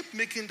 as I keep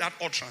making that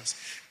utterance,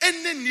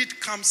 any need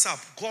comes up,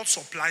 God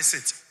supplies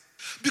it.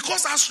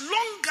 Because as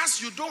long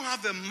as you don't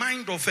have the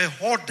mind of a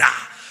hoarder,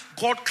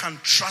 God can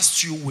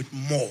trust you with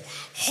more.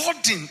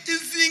 Hoarding,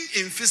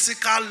 even in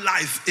physical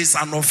life, is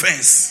an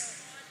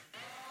offense.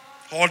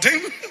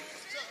 Hoarding?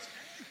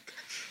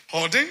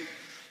 Hoarding?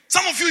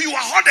 Some of you are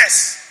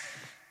hoarders.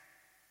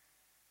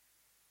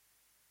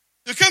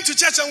 You came to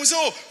church and we say,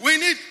 oh, we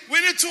need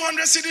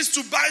 200 CDs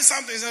to buy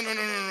something. You say,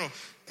 no.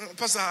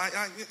 Pastor,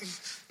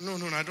 no,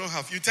 I don't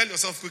have. You tell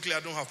yourself quickly, I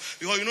don't have.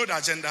 Because you know the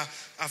agenda.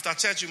 After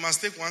church, you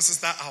must take one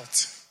sister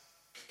out.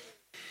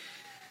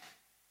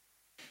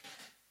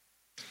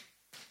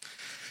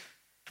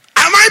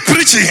 Am I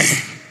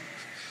preaching?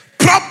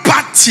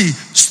 Property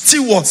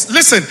stewards.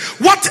 Listen,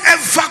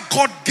 whatever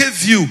God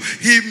gave you,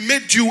 He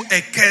made you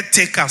a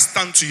caretaker.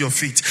 Stand to your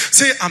feet.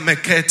 Say, I'm a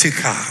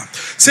caretaker.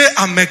 Say,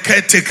 I'm a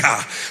caretaker.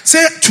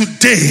 Say,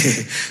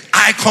 today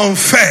I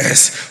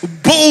confess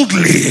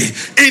boldly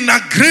in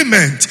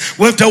agreement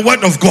with the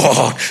word of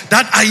God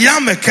that I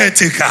am a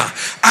caretaker.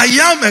 I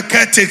am a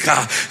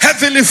caretaker.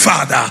 Heavenly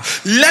Father,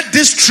 let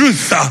this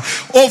truth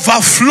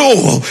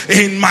overflow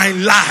in my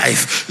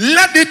life.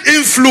 Let it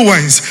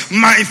influence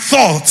my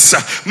thoughts,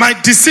 my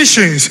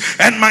decisions,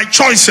 and my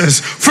choices.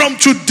 From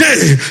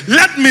today,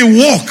 let me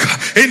walk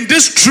in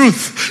this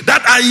truth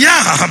that I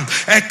am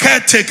a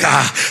caretaker.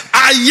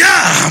 I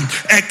am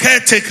a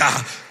caretaker.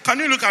 Can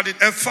you look at it?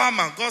 A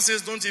farmer, God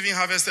says, don't even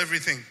harvest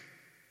everything.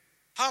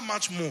 How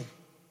much more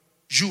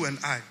you and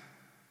I?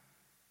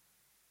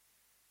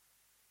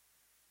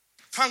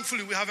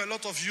 Thankfully, we have a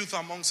lot of youth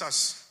amongst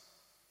us.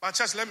 But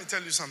church, let me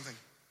tell you something.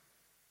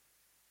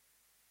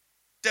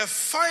 The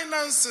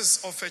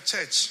finances of a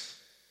church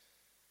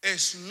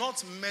is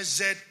not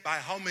measured by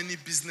how many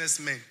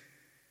businessmen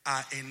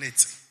are in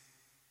it.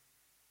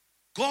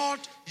 God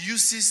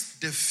uses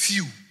the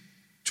few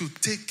to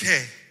take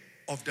care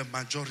of the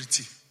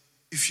majority.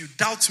 If you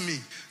doubt me,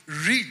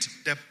 read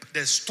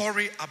the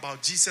story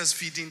about Jesus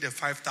feeding the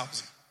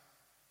 5,000.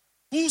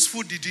 Whose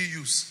food did he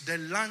use? The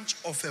lunch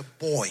of a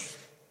boy.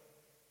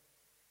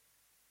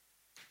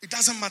 It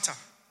doesn't matter.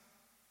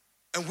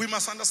 And we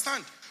must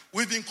understand,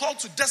 we've been called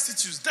to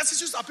destitutes.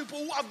 Destitutes are people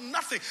who have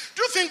nothing.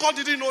 Do you think God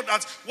didn't know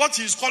that what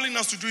He is calling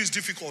us to do is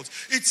difficult?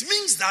 It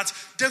means that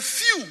the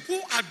few who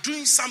are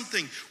doing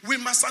something, we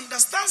must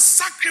understand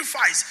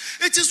sacrifice.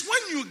 It is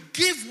when you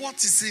give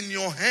what is in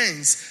your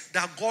hands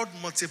that God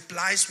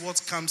multiplies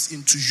what comes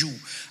into you.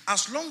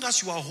 As long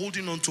as you are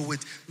holding on to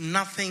it,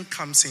 nothing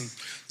comes in.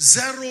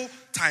 0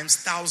 times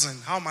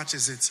 1,000, how much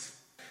is it?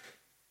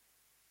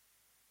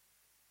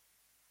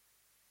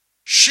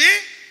 She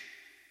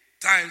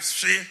times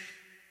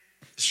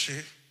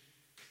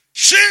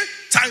she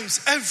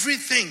times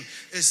everything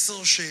is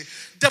still she.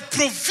 The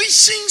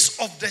provisions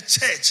of the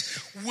church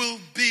will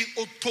be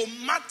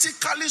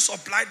automatically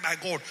supplied by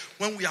God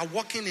when we are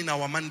walking in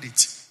our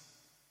mandate.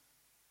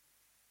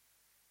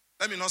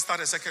 Let me not start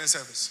a second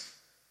service.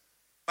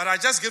 But I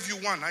just gave you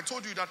one. I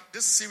told you that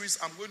this series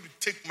I'm going to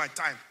take my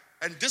time.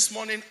 And this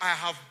morning I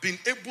have been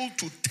able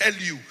to tell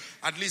you,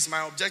 at least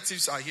my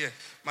objectives are here.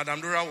 Madam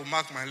Dora will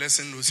mark my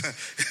lesson notes.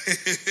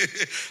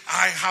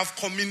 I have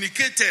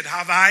communicated,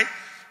 have I?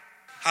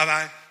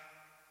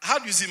 How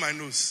do you see my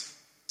nose?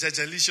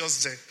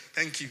 Jejelicious J.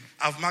 Thank you.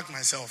 I've marked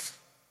myself.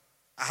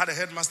 I had a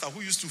headmaster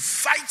who used to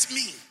fight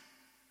me.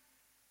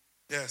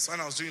 Yes,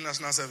 when I was doing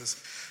national service.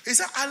 He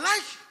said, I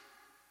like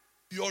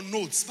your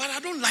notes, but I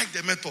don't like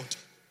the method.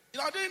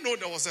 I didn't know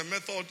there was a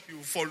method you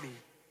follow.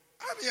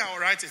 I mean, I'll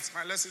write it.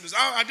 My lesson is,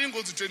 I didn't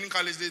go to training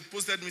college. They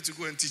posted me to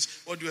go and teach.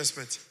 What do you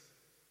expect?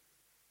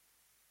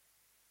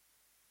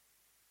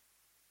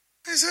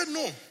 He said,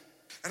 no.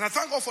 And I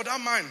thank God for that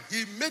mind.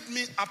 He made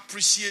me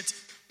appreciate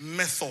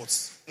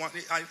methods.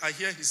 I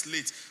hear he's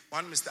late.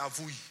 One, Mr.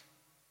 Avui.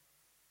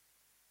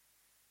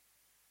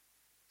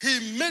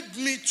 He made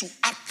me to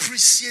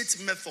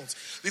appreciate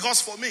methods.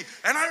 Because for me,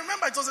 and I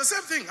remember it was the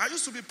same thing. I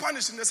used to be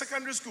punished in the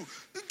secondary school.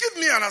 You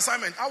give me an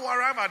assignment, I will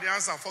arrive at the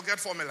answer, forget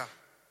formula.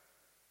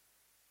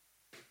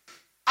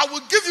 I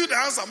will give you the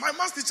answer. My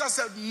math teacher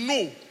said,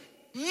 no,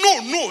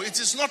 it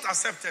is not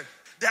accepted.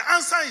 The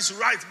answer is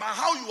right, but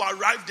how you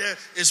arrive there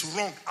is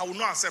wrong. I will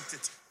not accept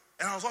it.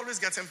 And I was always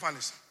getting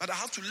punished. But I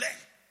have to learn.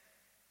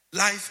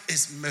 Life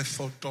is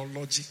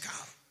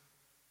methodological.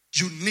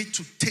 You need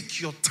to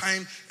take your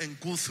time and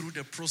go through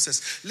the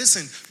process.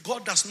 Listen,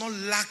 God does not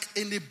lack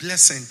any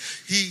blessing.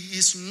 He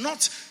is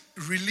not releasing